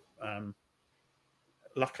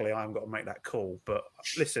 Luckily, I haven't got to make that call. But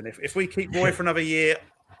listen, if we keep Roy for another year,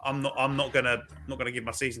 I'm not gonna give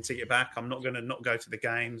my season ticket back. I'm not gonna not go to the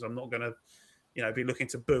games. I'm not gonna be looking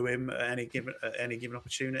to boo him at any given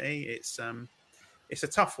opportunity. It's a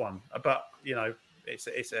tough one, but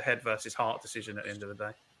it's a head versus heart decision at the end of the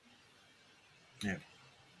day. Yeah.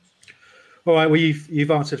 All right. Well, you've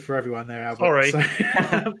answered for everyone there, Albert. Sorry. So,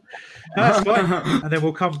 that's fine. And then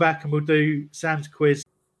we'll come back and we'll do Sam's quiz.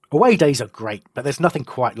 Away days are great, but there's nothing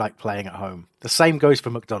quite like playing at home. The same goes for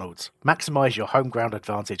McDonald's. Maximise your home ground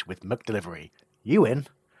advantage with McDelivery. You in?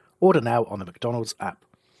 Order now on the McDonald's app.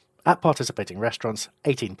 At participating restaurants,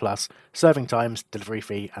 18 plus, serving times, delivery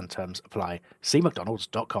fee and terms apply. See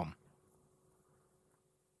mcdonalds.com.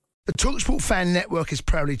 The TalkSport Fan Network is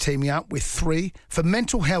proudly teaming up with 3 for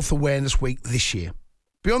Mental Health Awareness Week this year.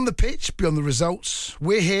 Beyond the pitch, beyond the results,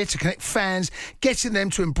 we're here to connect fans, getting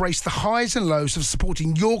them to embrace the highs and lows of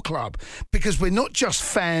supporting your club, because we're not just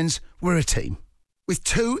fans, we're a team. With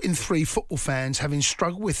 2 in 3 football fans having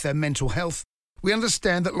struggled with their mental health, we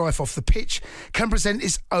understand that life off the pitch can present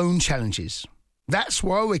its own challenges. That's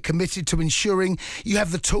why we're committed to ensuring you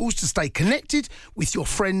have the tools to stay connected with your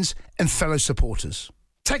friends and fellow supporters.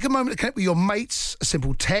 Take a moment to connect with your mates. A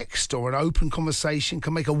simple text or an open conversation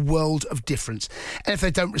can make a world of difference. And if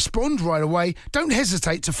they don't respond right away, don't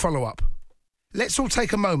hesitate to follow up. Let's all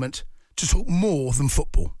take a moment to talk more than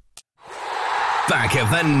football. Back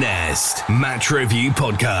of the Nest Match Review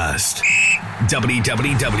Podcast.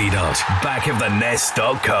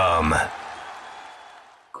 www.backofthenest.com.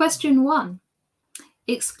 Question 1.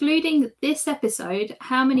 Excluding this episode,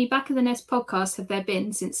 how many Back of the Nest podcasts have there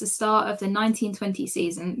been since the start of the 1920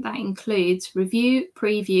 season? That includes review,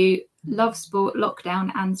 preview, Love Sport,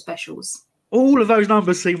 lockdown and specials. All of those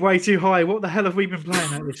numbers seem way too high. What the hell have we been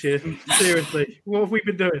playing at this year? Seriously, what have we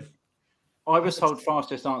been doing? I was told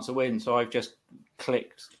fastest answer wins, so I've just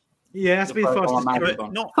clicked. Yeah, it has to be the fastest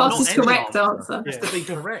correct answer. It has to be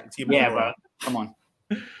correct. But come on.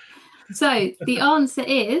 So the answer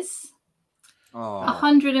is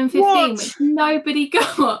 115, which nobody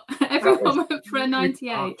got. Everyone went for a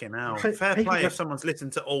 98. Fucking hell. Fair play if someone's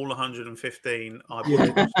listened to all 115.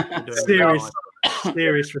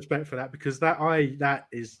 Serious respect for that, because that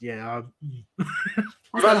is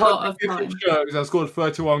We've had 115 shows and scored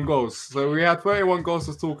 31 goals. So we had 31 goals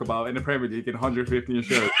to talk about in the Premier League in 115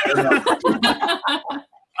 shows.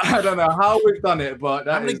 I don't know how we've done it, but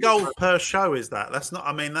how many goals per show is that? That's not.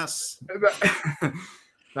 I mean, that's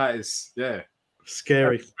that is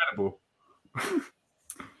scary. That's incredible.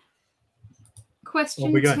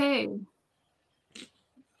 Question 2.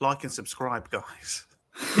 Like and subscribe, guys.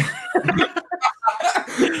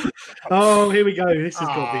 Oh, here we go. This is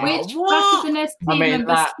going to be which Back of the Nest team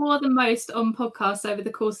members score the most on podcasts over the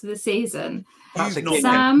course of the season?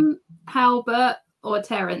 Sam, Halbert, or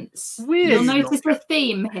Terence? Weird. You'll notice a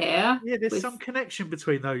theme here. Yeah, there's some connection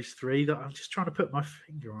between those 3 that I'm just trying to put my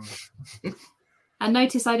finger on. And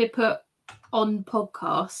notice I did put on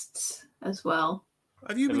podcasts as well.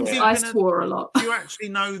 Have you been? I swore a lot. Do you actually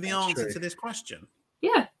know the answer to this question?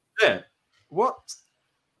 Yeah. Yeah. What?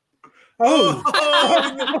 Oh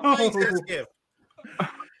I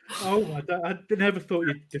never thought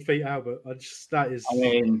you'd defeat Albert. It's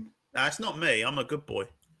not me. I'm a good boy.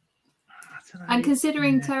 And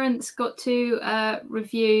considering Terence got to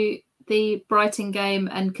review the Brighton game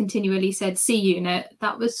and continually said C Unit,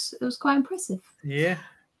 it was quite impressive. Yeah.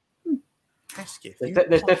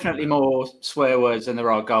 There's definitely more swear words than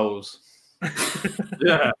there are goals.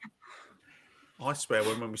 Yeah. I swear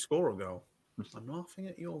when we score a goal. I'm laughing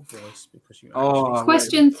at your voice because you.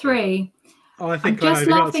 Question 3. I think I'm just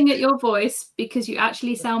laughing at your voice because you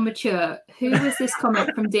actually sound mature. Who was this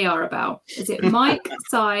comment from DR about? Is it Mike,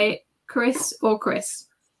 Si, Chris, or Chris?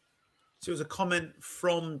 So it was a comment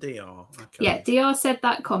from DR. Okay. Yeah, DR said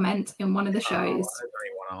that comment in one of the shows. There's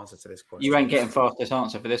only one answer to this question. You ain't getting fastest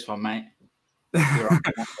answer for this one, mate. You're on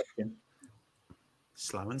that question.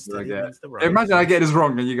 Slow and steady. Imagine I get this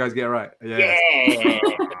wrong and you guys get it right. Yeah.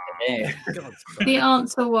 The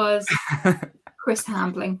answer was Chris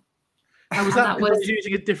Hambling. And was that because I was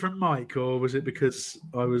using a different mic, or was it because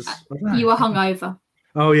I was? You were hungover.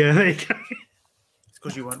 Oh yeah, there you go. It's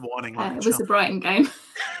because you weren't whining. It was the Brighton game.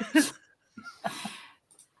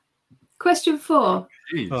 Question 4.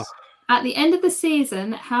 Jeez. At the end of the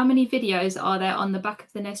season, how many videos are there on the Back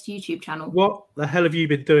of the Nest YouTube channel? What the hell have you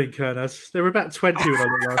been doing, Kernaz? There were about 20 when I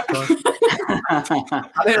looked last time.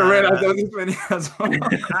 I didn't realise there was this many as well.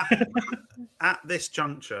 At this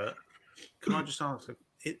juncture, can I just ask,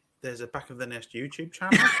 there's a Back of the Nest YouTube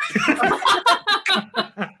channel?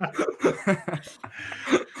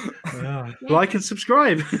 Yeah. Like and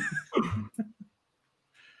subscribe.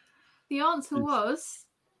 The answer was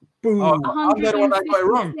boom. I'm the one that got it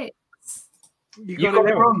wrong. You got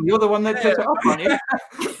it wrong. You're the one that put it up, aren't you?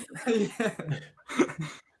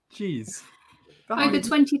 Jeez. Over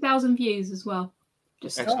 20,000 views as well.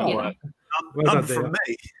 Just none from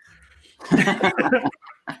me.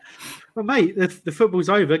 Well, mate, the football's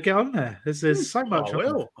over. Get on there. There's so much. I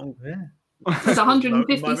will. Yeah. There's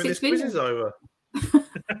 156 videos. Is over.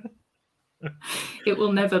 It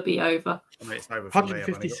will never be over. I mean, it's over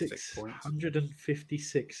 156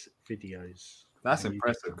 videos. That's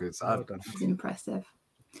impressive. Good. That's impressive.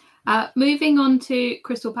 Moving on to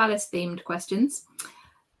Crystal Palace themed questions.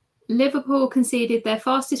 Liverpool conceded their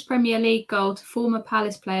fastest Premier League goal to former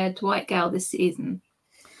Palace player Dwight Gale this season.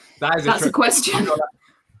 That's a question.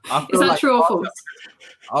 Is that true or false?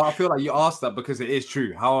 I feel like you asked that because it is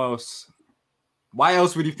true. How else? Why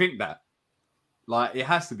else would you think that? Like, it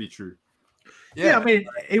has to be true. Yeah, I mean,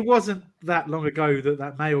 it wasn't that long ago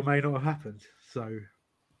that may or may not have happened. So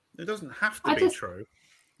it doesn't have to be true.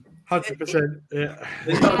 100%. Yeah.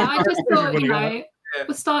 I just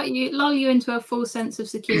thought, we'll lull you into a full sense of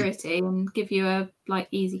security and give you a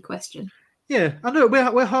easy question. Yeah, I know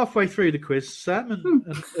we're halfway through the quiz, Sam,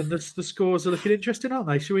 and the scores are looking interesting, aren't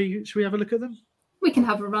they? Should we have a look at them? We can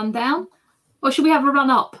have a rundown, or should we have a run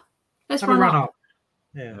up? Let's have a run up.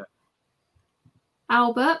 Yeah.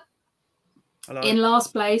 Albert, hello, in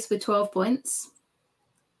last place with 12 points.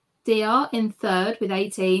 DR in third with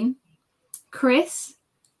 18. Chris,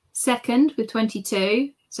 second with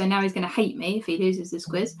 22. So now he's going to hate me if he loses this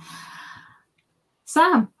quiz.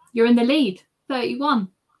 Sam, you're in the lead, 31.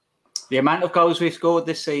 The amount of goals we've scored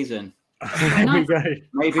this season. Nice.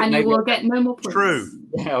 Maybe you will get no more points. True.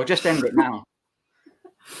 Yeah, I'll just end it now.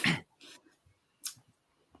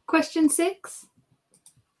 Question 6.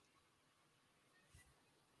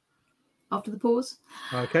 After the pause.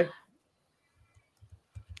 Okay.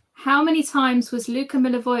 How many times was Luka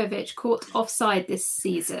Milivojevic caught offside this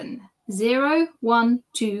season? 0, 1,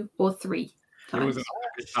 2, or 3? It wasn't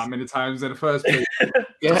that many times in the first place.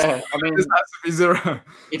 Yeah, I mean, it has to be 0.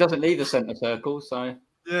 He doesn't leave the centre circle, so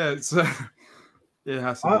yeah, it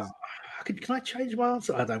has to be. Can I change my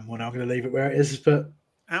answer? I don't want. I'm going to leave it where it is. But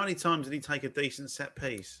how many times did he take a decent set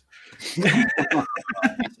piece?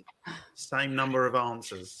 Same number of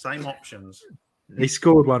answers, same options. He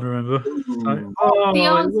scored one. Remember? The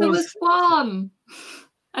answer was 1,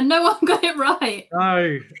 and no one got it right.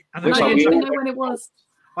 No, and I didn't even know when it was.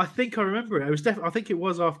 I think I remember it. It was definitely. I think it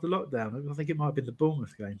was after lockdown. I think it might have been the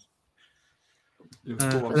Bournemouth game.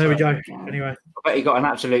 There we go. Anyway, I bet he got an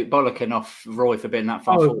absolute bollocking off Roy for being that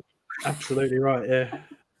far forward. Absolutely right. Yeah.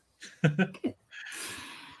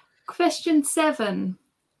 Question 7.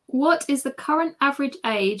 What is the current average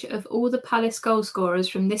age of all the Palace goal scorers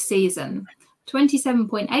from this season?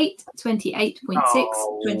 27.8, 28.6,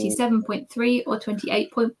 27.3, or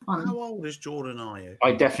 28.1? How old is Jordan, are you?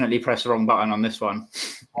 I definitely pressed the wrong button on this one.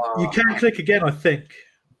 You can click again, I think.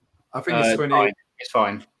 I think it's 28. It's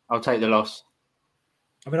fine. I'll take the loss.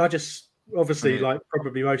 I mean, I just, obviously, like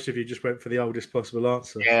probably most of you just went for the oldest possible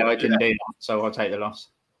answer. Yeah, I didn't do that, so I'll take the loss.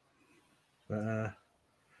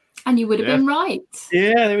 And you would have been right.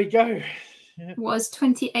 Yeah, there we go. It was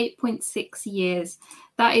 28.6 years.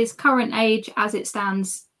 That is current age as it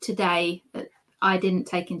stands today. I didn't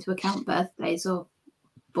take into account birthdays or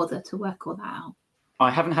bother to work all that out.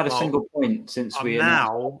 I haven't had a single point since I'm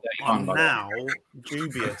now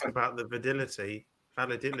dubious about the validity.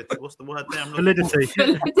 What's the word there? Validity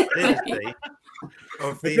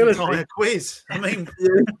of the entire quiz. I mean,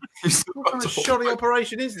 what kind of shoddy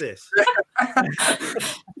operation is this?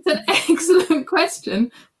 It's an excellent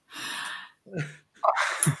question.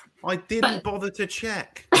 I didn't bother to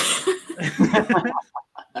check.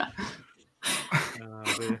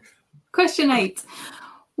 Question 8.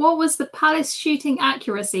 What was the Palace shooting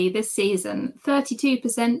accuracy this season?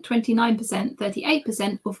 32%, 29%,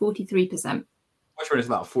 38%, or 43%? Which one is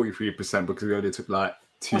about 43% because we only took like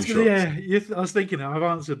 2 shots? Yeah, I was thinking that. I've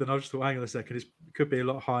answered, then I just thought, hang on a second, it could be a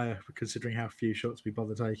lot higher considering how few shots we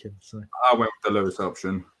bother taking. So I went with the lowest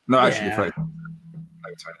option. No, actually, 30.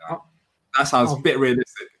 That sounds a bit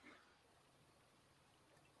realistic.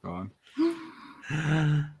 Go on.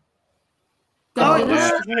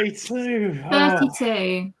 32.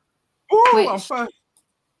 32. I'm first.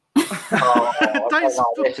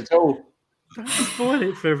 Don't spoil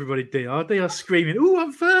it for everybody, DR. They are screaming, "Ooh,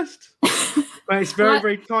 I'm first!" But it's very,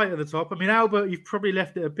 very tight at the top. I mean, Albert, you've probably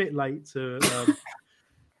left it a bit late to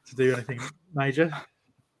do anything major.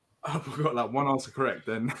 I've got like one answer correct.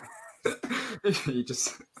 Then you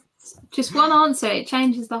just one answer. It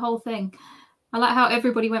changes the whole thing. I like how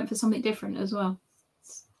everybody went for something different as well.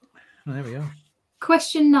 Oh, there we are.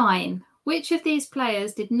 Question 9. Which of these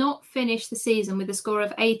players did not finish the season with a score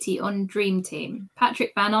of 80 on Dream Team?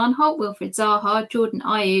 Patrick Van Aanholt, Wilfried Zaha, Jordan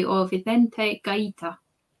Ayew, or Vicente Gaeta?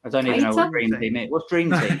 I don't even know what Dream Team is. What's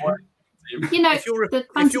Dream Team? You know, if you're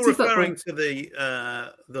referring to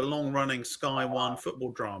the long-running Sky One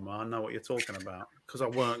football drama, I know what you're talking about because I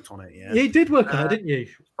worked on it. Yeah, you did work on it, didn't you?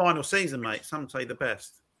 Final season, mate. Some say the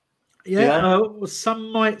best. Yeah. Well,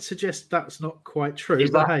 some might suggest that's not quite true. Is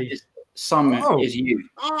you.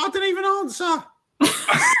 I didn't even answer.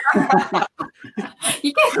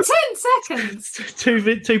 You get 10 seconds.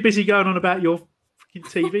 Too busy going on about your fucking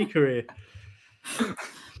TV career.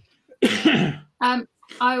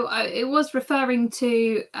 It was referring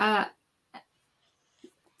to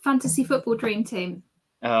fantasy football dream team.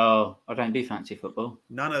 Oh, I don't do fantasy football.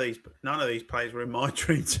 None of these players were in my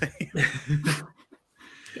dream team.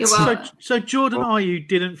 Yeah, well, So Jordan Ayew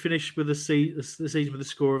didn't finish with the season with a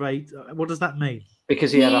score of 8. What does that mean?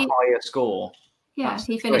 Because he had a higher score. Yeah,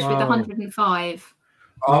 he finished with 105.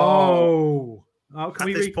 Oh, can At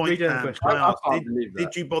we this point, read out the question?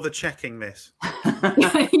 did you bother checking this?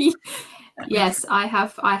 Yes, I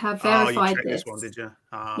have you verified checked this. this one, did you?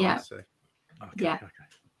 Yeah. I see. Yeah. Okay.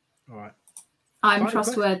 All right. I'm Final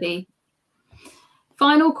trustworthy.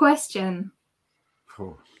 Final question.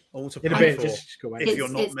 Cool. All to In a play bit, for, just go away. if you're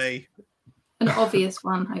not It's- me. An obvious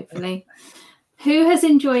one, hopefully. Who has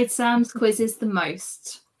enjoyed Sam's quizzes the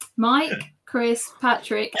most? Mike, Chris,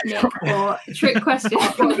 Patrick, Nick, or trick question?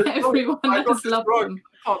 Everyone has loved them.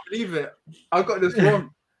 I can't believe it. I got this wrong.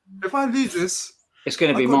 If I lose this, It's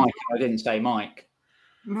going to be Mike. I didn't say Mike.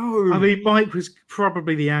 no. I mean, Mike was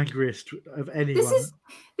probably the angriest of anyone.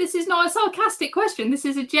 This is not a sarcastic question. This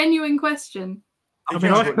is a genuine question. I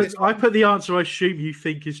mean, I put the answer I assume you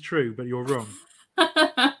think is true, but you're wrong.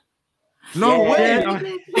 No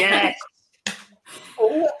way. Yes.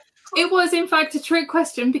 It was, in fact, a trick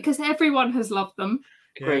question because everyone has loved them.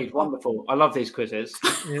 Agreed. Wonderful. I love these quizzes.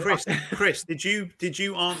 Chris, did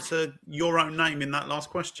you answer your own name in that last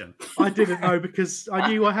question? I didn't know because I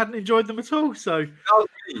knew I hadn't enjoyed them at all. So That was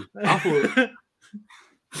me. I thought,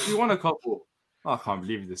 you won a couple. I can't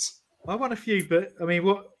believe this. I won a few, but I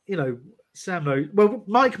mean, Sam knows. Well,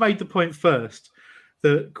 Mike made the point first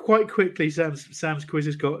that quite quickly Sam's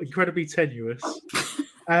quizzes got incredibly tenuous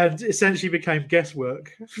and essentially became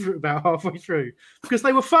guesswork for about halfway through because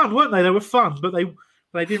they were fun, weren't they? They were fun, but they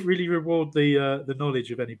didn't really reward the knowledge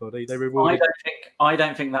of anybody. They rewarded. I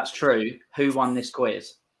don't think that's true. Who won this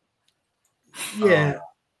quiz? Yeah,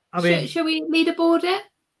 I mean, Shall we leaderboard it?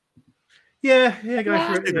 yeah, go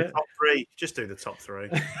Yeah. for Do it. the Yeah. top three. Just do the top three.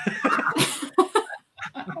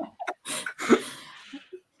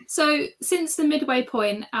 So, since the midway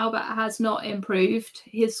point, Albert has not improved.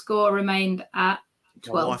 His score remained at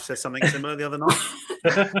My 12. wife said something similar the other night.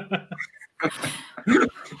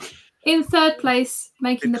 In third place,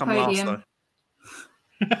 making Did the come last, podium,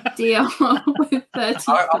 though. DR with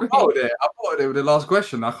 33. I thought it with the last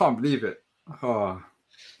question. I can't believe it. Oh.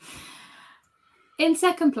 In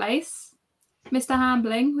second place, Mr.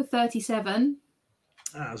 Hambling with 37.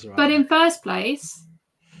 That was right. But in first place,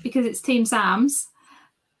 because it's Team Sam's,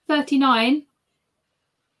 39,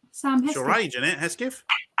 Sam It's your Hesketh. age, isn't it, Hesketh?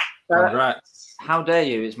 Congrats. How dare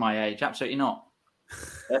you? Is my age? Absolutely not.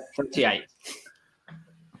 38. I'm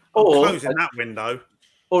Or, closing that window.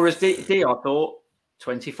 or as DR thought,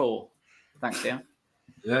 24. Thanks, dear.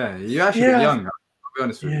 Yeah, you actually Yeah. look young. I'll be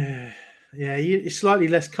honest with you. Yeah, you're slightly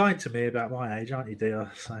less kind to me about my age, aren't you,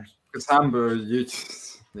 dear? So Because Amber, you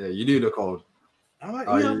do look old.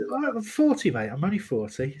 I'm 40, mate. I'm only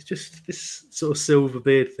 40. It's just this sort of silver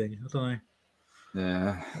beard thing. I don't know.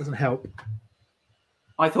 Yeah. It doesn't help.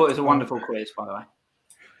 I thought it was a wonderful quiz, by the way.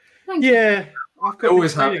 Thank you. Yeah, I've got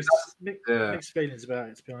always mixed feelings about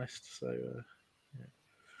it, to be honest. So, yeah.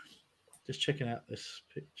 Just checking out this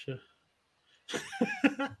picture.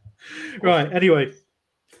 Right. Anyway,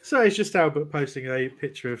 so it's just Albert posting a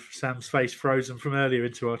picture of Sam's face frozen from earlier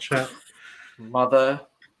into our chat. Mother.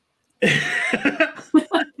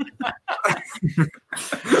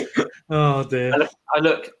 Oh dear. I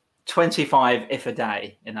look 25 if a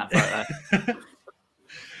day in that photo.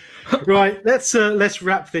 Right, let's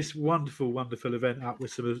wrap this wonderful event up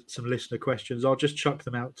with some listener questions. I'll just chuck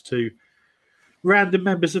them out to random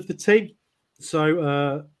members of the team.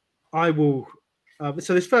 So I will.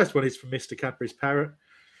 So this first one is from Mr. Cadbury's Parrot,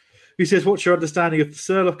 who says, "What's your understanding of the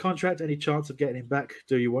Surloff contract? Any chance of getting him back?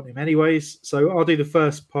 Do you want him anyways?" So I'll do the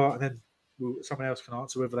first part, and then someone else can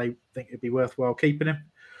answer whether they think it'd be worthwhile keeping him.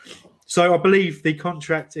 So I believe the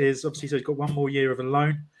contract is obviously so he's got 1 more year of a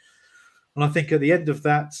loan, and I think at the end of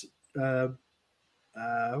that.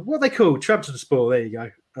 What they call Trabzonspor, there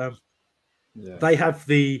you go. They have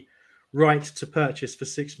the right to purchase for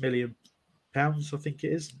 £6 million, I think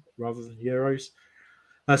it is, rather than euros.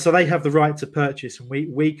 So they have the right to purchase, and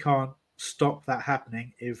we can't stop that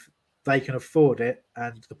happening if they can afford it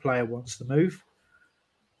and the player wants to move.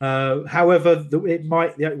 However, the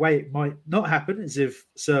way it might not happen is if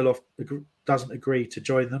Surloff doesn't agree to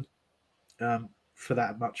join them for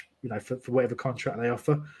that much, for whatever contract they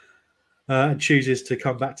offer. And chooses to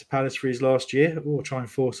come back to Palace for his last year or try and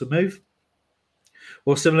force a move.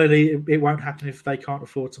 Or similarly, it won't happen if they can't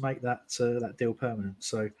afford to make that deal permanent.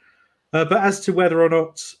 So, but as to whether or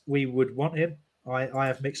not we would want him, I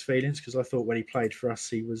have mixed feelings because I thought when he played for us,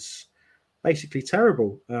 he was basically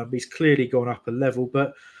terrible. He's clearly gone up a level.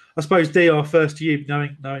 But I suppose, DR, first to you,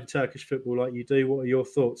 knowing Turkish football like you do, what are your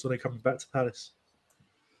thoughts on him coming back to Palace?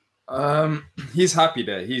 He's happy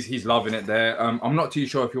there. He's loving it there. I'm not too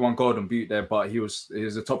sure if he won Golden Boot there, but he was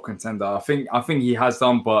a top contender. I think he has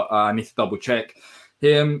done, but I need to double check.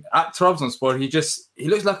 Him at Trabzonspor, he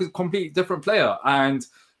looks like a completely different player. And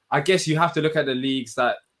I guess you have to look at the leagues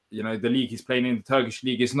that, the league he's playing in, the Turkish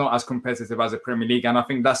league, is not as competitive as the Premier League. And I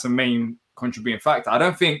think that's the main contributing factor. I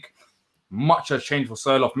don't think much has changed for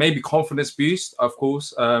Sørloth. Maybe confidence boost, of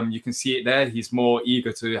course. You can see it there. He's more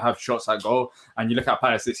eager to have shots at goal. And you look at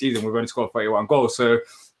Palace this season, we've only scored 31 goals. So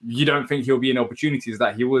you don't think he'll be in opportunities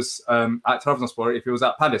that he was at Trabzonspor if he was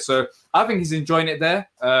at Palace. So I think he's enjoying it there,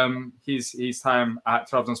 his time at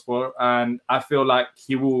Trabzonspor. And I feel like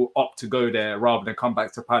he will opt to go there rather than come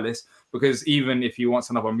back to Palace, because even if he wants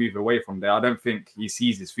another move away from there, I don't think he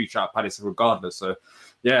sees his future at Palace regardless. So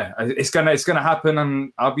yeah, it's gonna happen.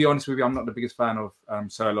 And I'll be honest with you, I'm not the biggest fan of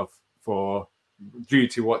Sørloth due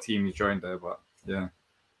to what team he joined there. But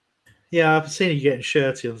yeah, I've seen you getting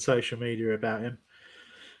shirty on social media about him.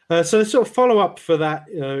 So the sort of follow-up for that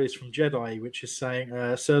is from Jedi, which is saying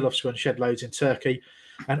Sørloth's scoring shed loads in Turkey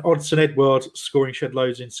and Odsonne Edouard scoring shed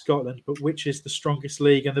loads in Scotland, but which is the strongest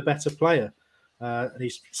league and the better player? And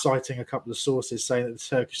he's citing a couple of sources saying that the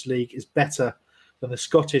Turkish league is better than the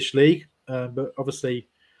Scottish league. But obviously,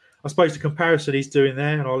 I suppose the comparison he's doing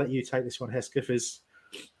there, and I'll let you take this one, Hesketh, is,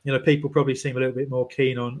 people probably seem a little bit more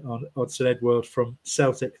keen on Odsonne Edouard from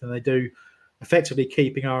Celtic than they do effectively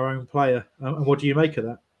keeping our own player. And what do you make of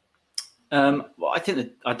that? Well, I think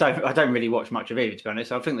that I don't really watch much of either, to be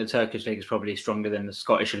honest. I think the Turkish league is probably stronger than the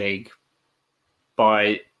Scottish league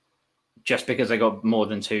just because they got more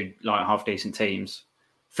than two half decent teams.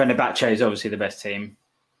 Fenerbahce is obviously the best team.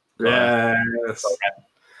 Yes.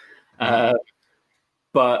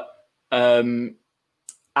 But I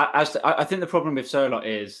think the problem with Sørloth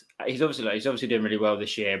is he's obviously doing really well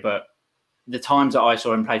this year, but the times that I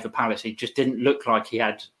saw him play for Palace, he just didn't look like he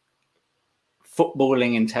had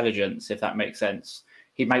footballing intelligence, if that makes sense.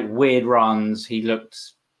 He'd make weird runs. He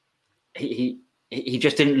just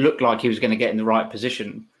didn't look like he was going to get in the right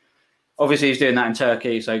position. Obviously, he's doing that in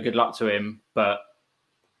Turkey, so good luck to him. But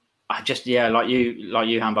I just, like you,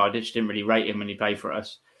 Hambar, I just didn't really rate him when he played for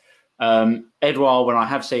us. Edouard, when I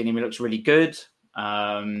have seen him, he looks really good.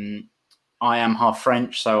 I am half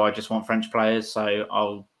French, so I just want French players. So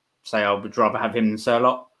I'll say I would rather have him than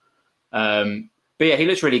Sørloth. But yeah, he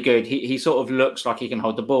looks really good. He sort of looks like he can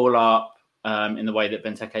hold the ball up in the way that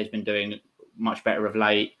Benteke has been doing much better of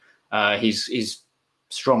late. He's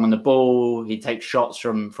strong on the ball. He takes shots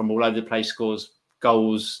from all over the place, scores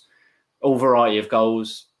goals, all variety of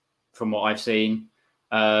goals from what I've seen.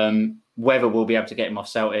 Whether we'll be able to get him off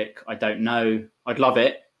Celtic, I don't know. I'd love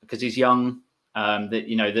it because he's young.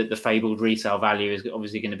 The fabled resale value is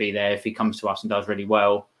obviously going to be there if he comes to us and does really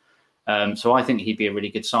well. So I think he'd be a really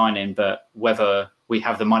good signing, but whether we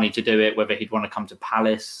have the money to do it, whether he'd want to come to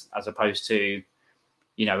Palace as opposed to,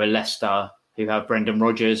 a Leicester who have Brendan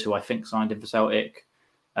Rodgers, who I think signed him for Celtic,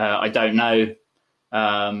 I don't know.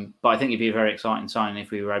 But I think he'd be a very exciting signing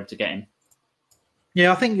if we were able to get him.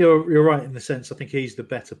 Yeah, I think you're right in the sense. I think he's the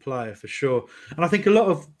better player for sure, and I think a lot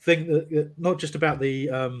of things that not just about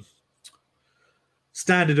the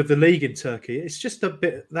standard of the league in Turkey. It's just a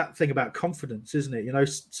bit that thing about confidence, isn't it?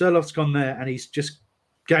 Sørloth's gone there and he's just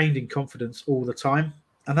gained in confidence all the time,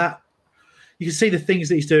 and that you can see the things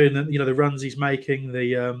that he's doing. The runs he's making,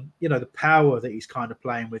 the power that he's kind of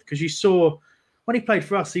playing with. Because you saw when he played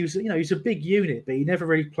for us, he was he's a big unit, but he never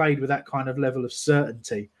really played with that kind of level of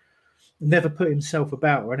certainty. Never put himself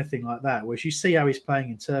about or anything like that. Whereas you see how he's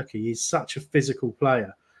playing in Turkey, he's such a physical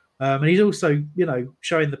player. And he's also,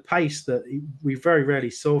 showing the pace that we very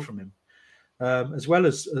rarely saw from him, as well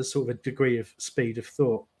as a sort of a degree of speed of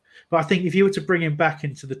thought. But I think if you were to bring him back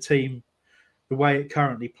into the team the way it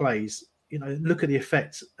currently plays, look at the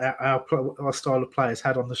effect our style of players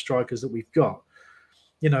had on the strikers that we've got.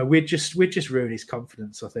 We'd just ruin his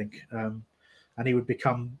confidence, I think. And he would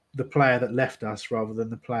become the player that left us rather than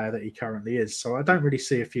the player that he currently is. So I don't really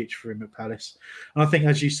see a future for him at Palace. And I think,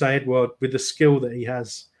 as you say, Edouard, with the skill that he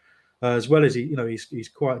has, as well as he's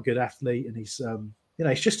quite a good athlete, and he's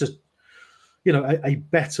he's just a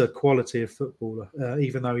better quality of footballer,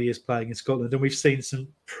 even though he is playing in Scotland. And we've seen some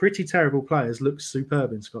pretty terrible players look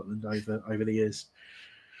superb in Scotland over the years.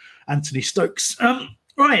 Anthony Stokes.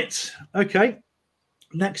 Right, okay.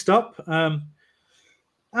 Next up,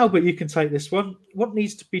 Albert, you can take this one. What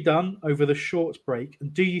needs to be done over the short break?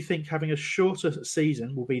 And do you think having a shorter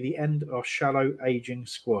season will be the end of our shallow aging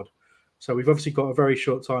squad? So we've obviously got a very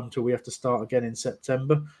short time until we have to start again in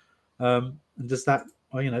September. And does that,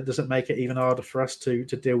 does it make it even harder for us to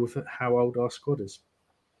deal with how old our squad is?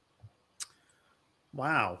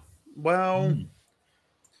 Wow. Well,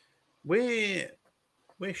 we're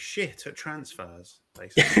shit at transfers,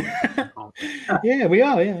 basically. Yeah, we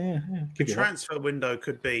are. Yeah. The transfer window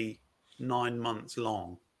could be 9 months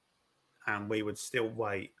long, and we would still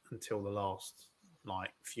wait until the last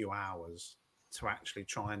few hours to actually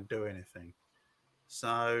try and do anything.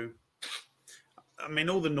 So, I mean,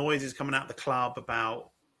 all the noise is coming out of the club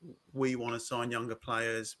about we want to sign younger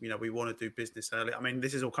players. We want to do business early. I mean,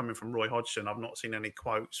 this is all coming from Roy Hodgson. I've not seen any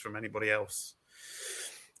quotes from anybody else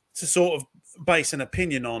to sort of base an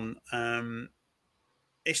opinion on.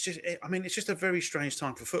 It's just a very strange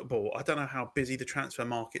time for football. I don't know how busy the transfer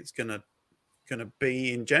market's gonna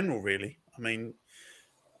be in general, really. I mean,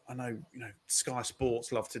 I know, Sky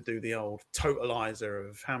Sports love to do the old totalizer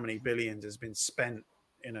of how many billions has been spent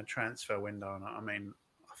in a transfer window. And I mean,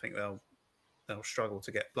 I think they'll struggle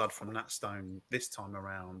to get blood from that stone this time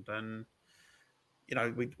around. And,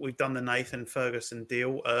 we've done the Nathan Ferguson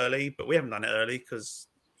deal early, but we haven't done it early because,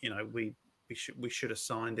 we should have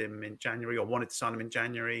signed him in January, or wanted to sign him in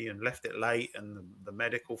January, and left it late, and the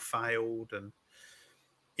medical failed. And,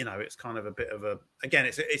 it's kind of a bit of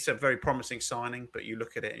it's a very promising signing, but you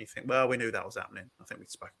look at it and you think, well, we knew that was happening. I think we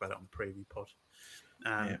spoke about it on the preview pod.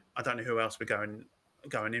 I don't know who else we're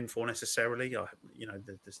going in for necessarily.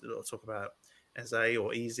 There's a lot of talk about Eze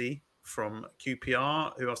or Easy from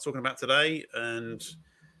QPR, who I was talking about today, and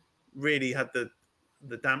really had the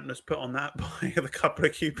dampness put on that by the couple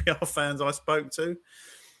of QPR fans I spoke to.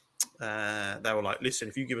 They were like, listen,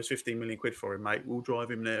 if you give us 15 million quid for him, mate, we'll drive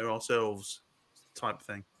him there ourselves, type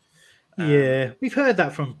thing. Yeah, we've heard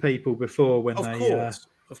that from people before when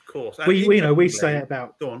Of course. We say it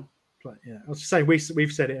about... Go on. Yeah, I was just saying,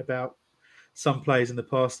 we've said it about some players in the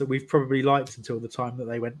past that we've probably liked until the time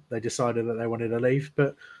that they decided that they wanted to leave.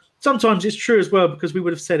 But sometimes it's true as well, because we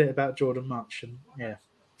would have said it about Jordan Much, and yeah,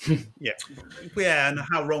 and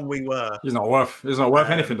how wrong we were. He's not worth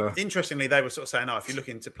anything, though. Interestingly, they were sort of saying, if you're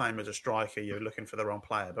looking to play him as a striker, you're looking for the wrong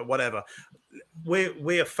player. But whatever,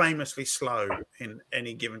 we are famously slow in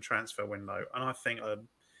any given transfer window, and I think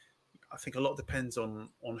a lot depends on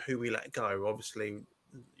who we let go. Obviously,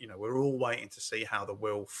 we're all waiting to see how the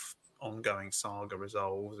Wilf ongoing saga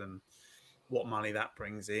resolves and what money that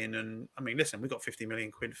brings in. And I mean, listen, we got 50 million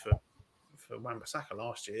quid for Wan-Bissaka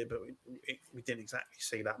last year, but we didn't exactly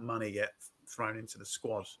see that money get thrown into the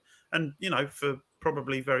squad, and for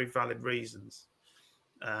probably very valid reasons.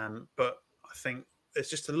 But I think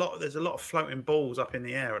there's a lot of floating balls up in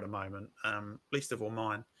the air at the moment, least of all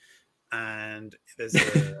mine. And there's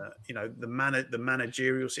the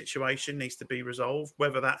managerial situation needs to be resolved.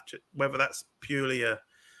 Whether that's purely a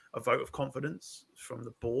vote of confidence from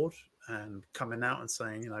the board and coming out and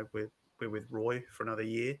saying we're with Roy for another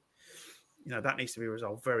year. That needs to be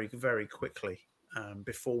resolved very, very quickly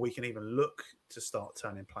before we can even look to start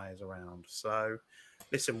turning players around. So,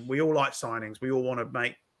 listen, we all like signings. We all want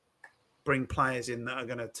to bring players in that are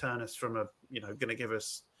going to turn us from going to give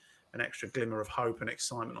us an extra glimmer of hope and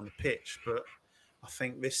excitement on the pitch. But I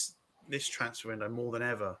think this transfer window, more than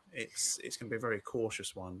ever, it's going to be a very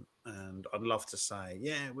cautious one. And I'd love to say,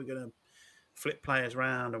 we're going to flip players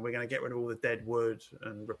around and we're going to get rid of all the dead wood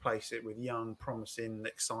and replace it with young, promising,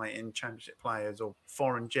 exciting championship players or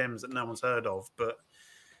foreign gems that no one's heard of. But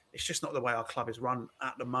it's just not the way our club is run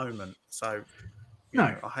at the moment. So,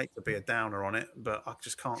 I hate to be a downer on it, but I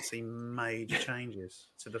just can't see major changes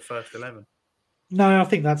to the first 11. No, I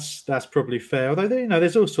think that's probably fair. Although,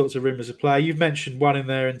 there's all sorts of rumours of player. You've mentioned one in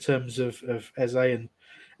there in terms of Eze, and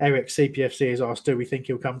Eric CPFC has asked, do we think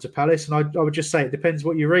he'll come to Palace? And I would just say it depends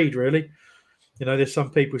what you read, really. There's some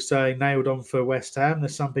people saying nailed on for West Ham.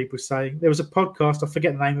 There's some people saying... There was a podcast, I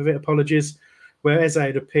forget the name of it, apologies, where Eze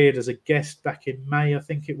had appeared as a guest back in May, I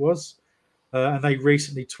think it was. And they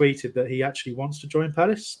recently tweeted that he actually wants to join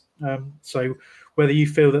Palace. So whether you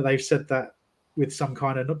feel that they've said that with some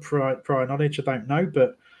kind of prior knowledge, I don't know.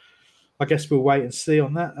 But I guess we'll wait and see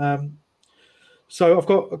on that. So I've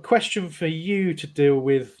got a question for you to deal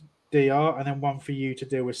with, DR, and then one for you to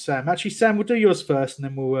deal with Sam. Actually, Sam, we'll do yours first, and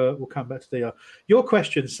then we'll come back to DR. Your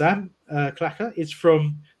question, Sam Clacker, is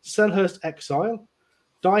from Selhurst Exile.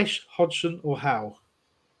 Dyche, Hodgson, or Howe?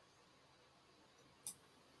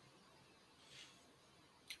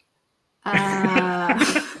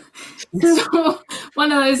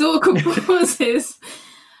 One of those awkward pauses.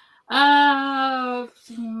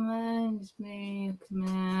 reminds me.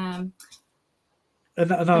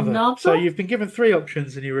 Another. So you've been given 3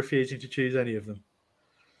 options and you're refusing to choose any of them.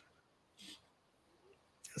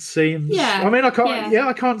 Seems. Yeah. I mean, I can't. Yeah,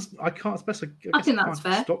 I can't. Specify. I think that's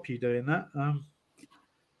fair. Stop you doing that.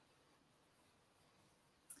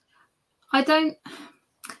 I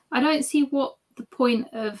don't see what the point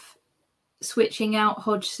of switching out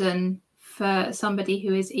Hodgson for somebody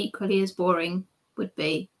who is equally as boring would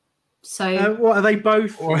be. So what are they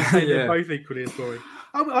both? They're both equally as boring.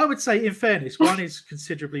 I would say, in fairness, one is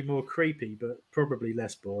considerably more creepy, but probably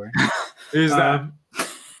less boring. Who's that?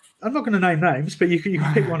 I'm not going to name names, but you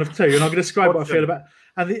can pick one of 2, and I'm going to describe what I feel about.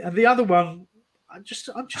 And the other one, I'm just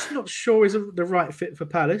not sure is the right fit for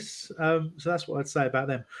Palace. So that's what I'd say about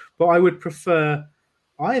them. But I would prefer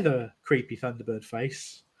either creepy Thunderbird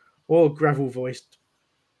face or gravel voiced.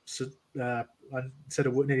 I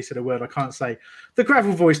nearly said a word I can't say. The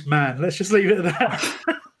gravel voiced man. Let's just leave it at that.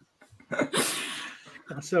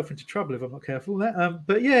 Get myself into trouble if I'm not careful.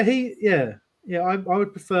 But I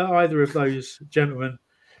would prefer either of those gentlemen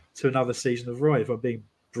to another season of Roy if I'm being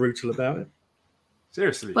brutal about it.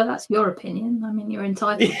 Seriously. Well, that's your opinion. I mean, you're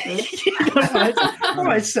entitled to it. All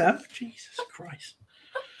right, Sam. Jesus Christ.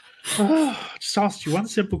 I just asked you one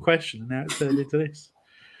simple question and now it's turned into this.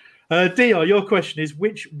 DR, your question is,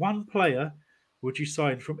 which one player would you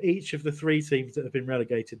sign from each of the 3 teams that have been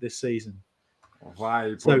relegated this season?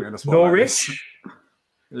 Why? So Norwich,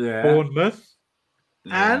 Bournemouth,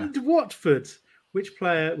 and Watford. Which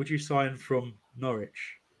player would you sign from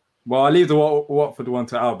Norwich? Well, I'll leave the Watford one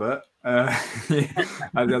to Albert. He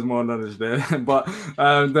has more knowledge there. But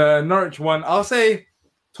the Norwich one, I'll say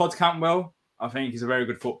Todd Cantwell. I think he's a very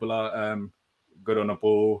good footballer, good on the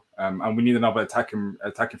ball. And we need another attacking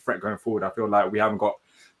threat going forward. I feel like we haven't got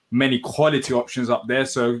many quality options up there.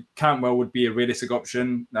 So Cantwell would be a realistic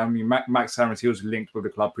option. I mean, Max Harris, he was linked with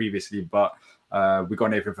the club previously, but we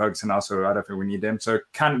got Nathan Ferguson now, so I don't think we need him. So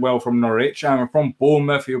Cantwell from Norwich. And from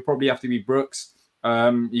Bournemouth, he'll probably have to be Brooks.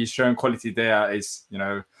 He's shown quality there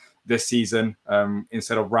this season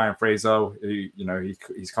instead of Ryan Fraser, who,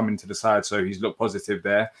 he's coming to the side, so he's looked positive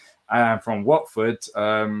there. And from Watford,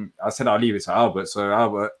 I said I'll leave it to Albert. So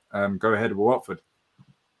Albert, go ahead with Watford.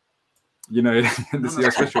 This is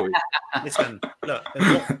your specialty. Listen, look,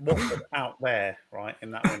 there's Watford out there, right,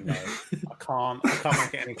 in that window. I can't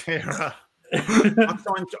make it any clearer.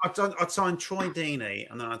 I'd sign Troy Deeney,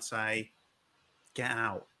 and then I'd say, get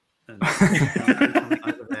out and come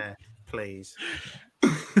over there, please.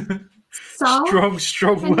 Strong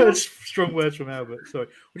words from Albert. Sorry,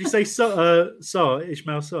 would you say Ismail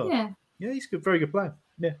Sarr? Yeah, he's good, very good player.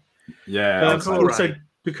 Yeah. Also,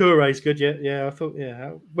 Doucouré is good. Yeah. I thought,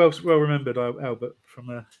 well remembered, Albert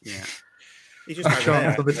from He's just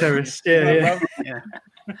on the terrace. Yeah.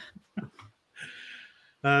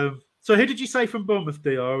 So who did you say from Bournemouth,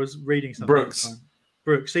 DR? I was reading something.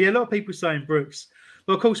 Brooks. So a lot of people saying Brooks.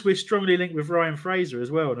 But of course, we're strongly linked with Ryan Fraser as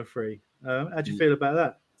well on a free. How do you feel about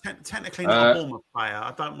that? Technically not a Bournemouth player.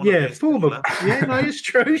 I don't want to. Yeah, former. No, it's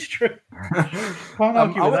true. Can't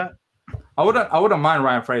argue with that. I wouldn't mind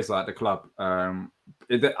Ryan Fraser at the club. I'm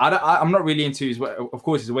not really into his. Of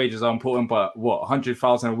course, his wages are important, but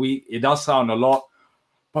 100,000 a week? It does sound a lot.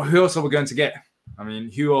 But who else are we going to get? I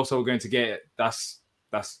mean, who else are we going to get? That's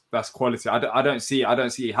quality. I don't see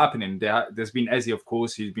it happening. There's been Eze, of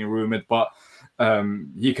course, who's been rumoured, but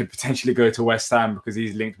he could potentially go to West Ham because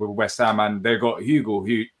he's linked with West Ham, and they've got Hugo,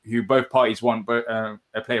 who both parties want a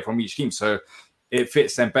player from each team. So it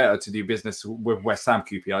fits them better to do business with West Ham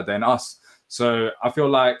QPR than us. So I feel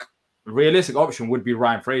like a realistic option would be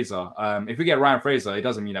Ryan Fraser. If we get Ryan Fraser, it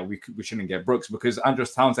doesn't mean that we shouldn't get Brooks, because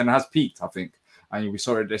Andros Townsend has peaked, I think, and we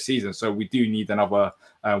saw it this season. So we do need another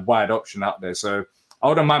wide option out there. So I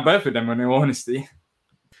wouldn't mind both of them, in all honesty.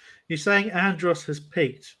 You're saying Andros has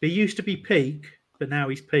peaked. He used to be peak, but now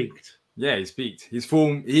he's peaked. Yeah, he's peaked. His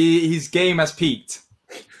form, his game has peaked.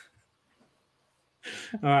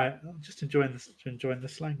 All right, I'm just enjoying the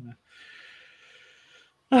slang there.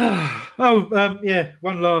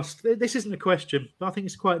 One last. This isn't a question, but I think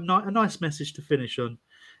it's quite a nice message to finish on.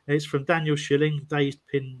 It's from Daniel Schilling, Dazed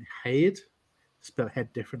Pin Head, spelled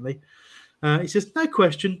head differently. He says, no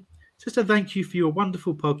question. Just a thank you for your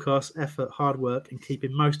wonderful podcast, effort, hard work, and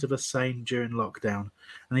keeping most of us sane during lockdown.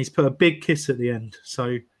 And he's put a big kiss at the end.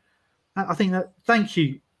 So I think that, thank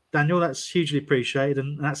you, Daniel. That's hugely appreciated.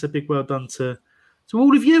 And that's a big well done to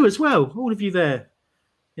all of you as well. All of you there.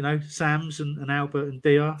 Sams and Albert and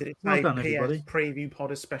DR. Did it well say done, everybody. Preview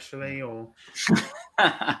pod especially, or?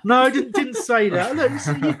 No, I didn't say that. Look,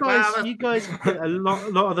 you guys get a lot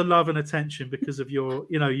of the love and attention because of your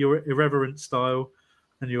irreverent style.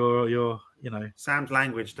 and your Sam's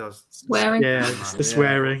language does swearing. Yeah, it's the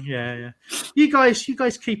swearing. Yeah. You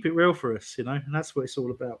guys keep it real for us, and that's what it's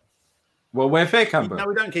all about. Well, we're fair, Camber. No,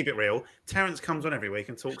 we don't keep it real. Terence comes on every week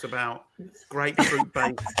and talks about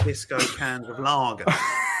grapefruit-based disco cans of lager.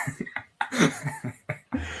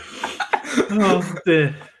 Oh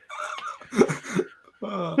dear.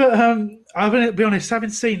 But I'm going to be honest, having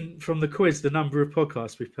seen from the quiz the number of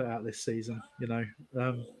podcasts we've put out this season,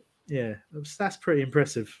 that's pretty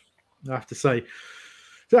impressive, I have to say.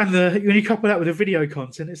 And when you couple that with the video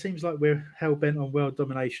content, it seems like we're hell-bent on world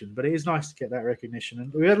domination. But it is nice to get that recognition.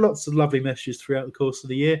 And we had lots of lovely messages throughout the course of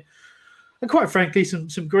the year. And quite frankly, some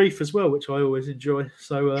grief as well, which I always enjoy.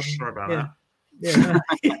 So sorry about that. Yeah.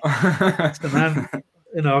 So, man,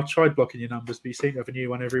 I've tried blocking your numbers, but you seem to have a new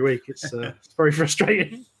one every week. It's very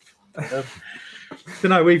frustrating. But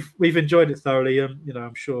no, we've enjoyed it thoroughly.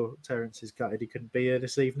 I'm sure Terence is gutted he couldn't be here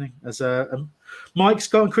this evening. As Mike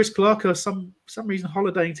Scott and Chris Clark are some reason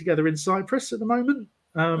holidaying together in Cyprus at the moment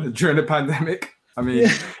during the pandemic. I mean,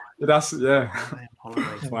 that's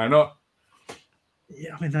why not?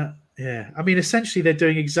 Yeah, I mean, essentially they're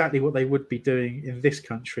doing exactly what they would be doing in this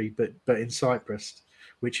country, but in Cyprus,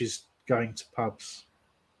 which is going to pubs.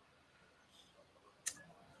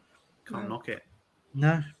 Can't knock it.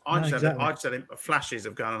 No, I'd exactly. said it flashes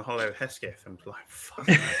of going on holiday with Hesketh and like, fuck.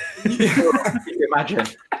 Imagine.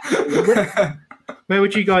 Where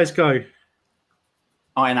would you guys go?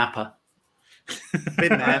 Ayia Napa.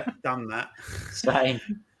 Been there, done that. Same.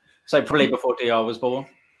 So probably before DR was born.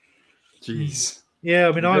 Jeez. Yeah,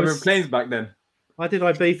 I mean, I was planes back then. I did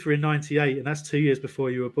Ibiza in '98, and that's 2 years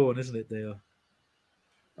before you were born, isn't it, DR?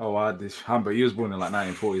 Oh, I had this Hamburg. You was born in like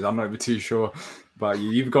 1940s. I'm not even too sure, but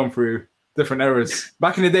you've gone through different eras.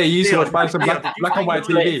 Back in the day, you used to watch some black and white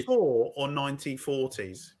TV. 1994 or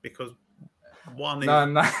 1940s? Because one is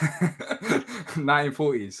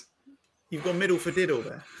 1940s. You've got middle for diddle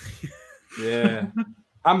there. Yeah.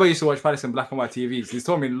 Amber used to watch Palace in black and white TVs. He's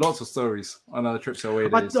told me lots of stories on our trips away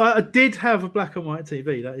days. I did have a black and white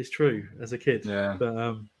TV. That is true as a kid. Yeah.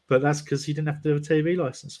 But that's because he didn't have to have a TV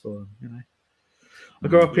license for them. I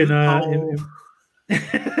grew up in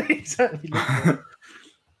exactly.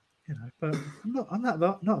 But I'm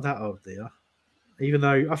not that old, dear. Even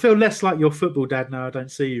though I feel less like your football dad now. I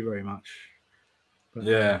don't see you very much. But,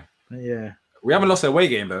 yeah. We haven't lost an away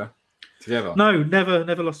game though. Together. No,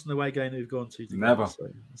 never lost an away game that we've gone to together. Never.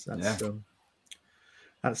 So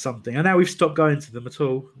that's something. And now we've stopped going to them at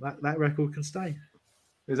all. That record can stay.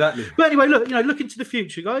 Exactly. But anyway, look into the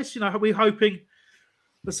future, guys. We're hoping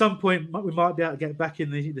at some point we might be able to get back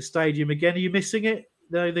in the stadium again. Are you missing it?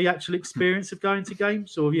 The actual experience of going to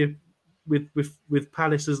games, or you with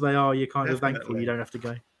Palace as they are, you're kind of thankful you don't have to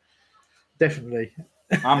go. Definitely.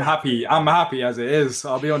 I'm happy as it is.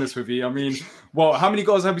 I'll be honest with you. I mean, how many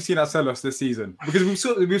goals have we seen at Selhurst this season? Because we've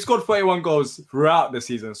scored 41 goals throughout the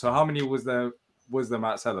season. So how many was there at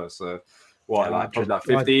Selhurst? So probably like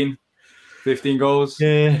 15 goals.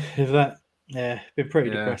 Yeah, if that. Yeah, been pretty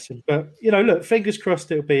depressing. But look, fingers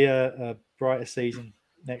crossed it'll be a brighter season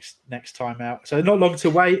next time out. So not long to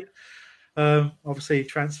wait. Obviously,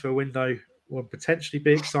 transfer window will potentially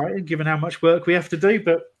be exciting given how much work we have to do,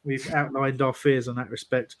 but we've outlined our fears on that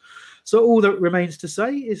respect. So all that remains to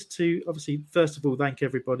say is to obviously, first of all, thank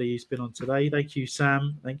everybody who's been on today. Thank you,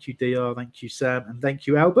 Sam. Thank you, DR. Thank you, Sam. And thank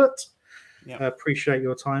you, Albert. I appreciate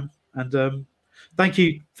your time. And thank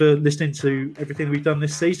you for listening to everything we've done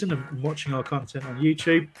this season and watching our content on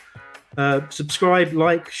YouTube. Subscribe,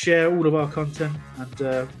 like, share all of our content,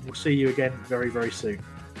 and we'll see you again very, very soon.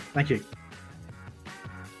 Thank you.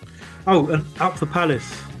 Oh, and up for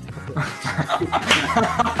Palace.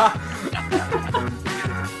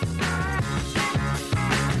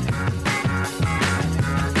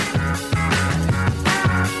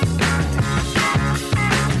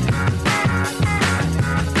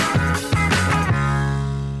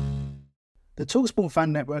 The TalkSport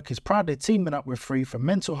Fan Network is proudly teaming up with Free for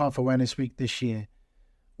Mental Health Awareness Week this year.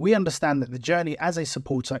 We understand that the journey as a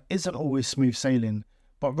supporter isn't always smooth sailing,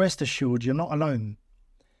 but rest assured you're not alone.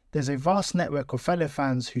 There's a vast network of fellow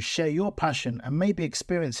fans who share your passion and may be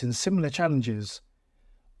experiencing similar challenges.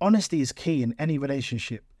 Honesty is key in any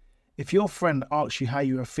relationship. If your friend asks you how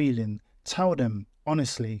you are feeling, tell them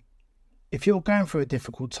honestly. If you're going through a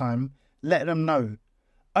difficult time, let them know.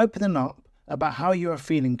 Opening up about how you are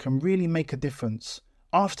feeling can really make a difference.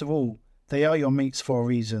 After all, they are your mates for a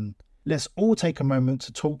reason. Let's all take a moment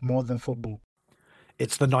to talk more than football.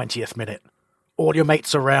 It's the 90th minute. All your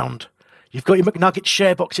mates around. You've got your McNugget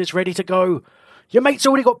share boxes ready to go. Your mate's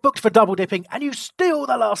already got booked for double dipping, and you steal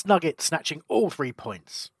the last nugget, snatching all 3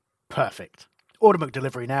 points. Perfect. Order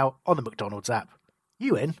McDelivery now on the McDonald's app.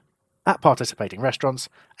 You in? At participating restaurants,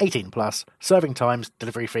 18 plus, serving times,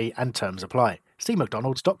 delivery fee and terms apply. See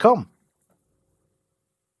mcdonalds.com.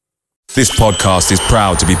 This podcast is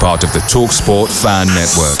proud to be part of the TalkSport Fan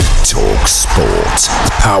Network. TalkSport.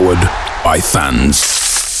 Powered by fans.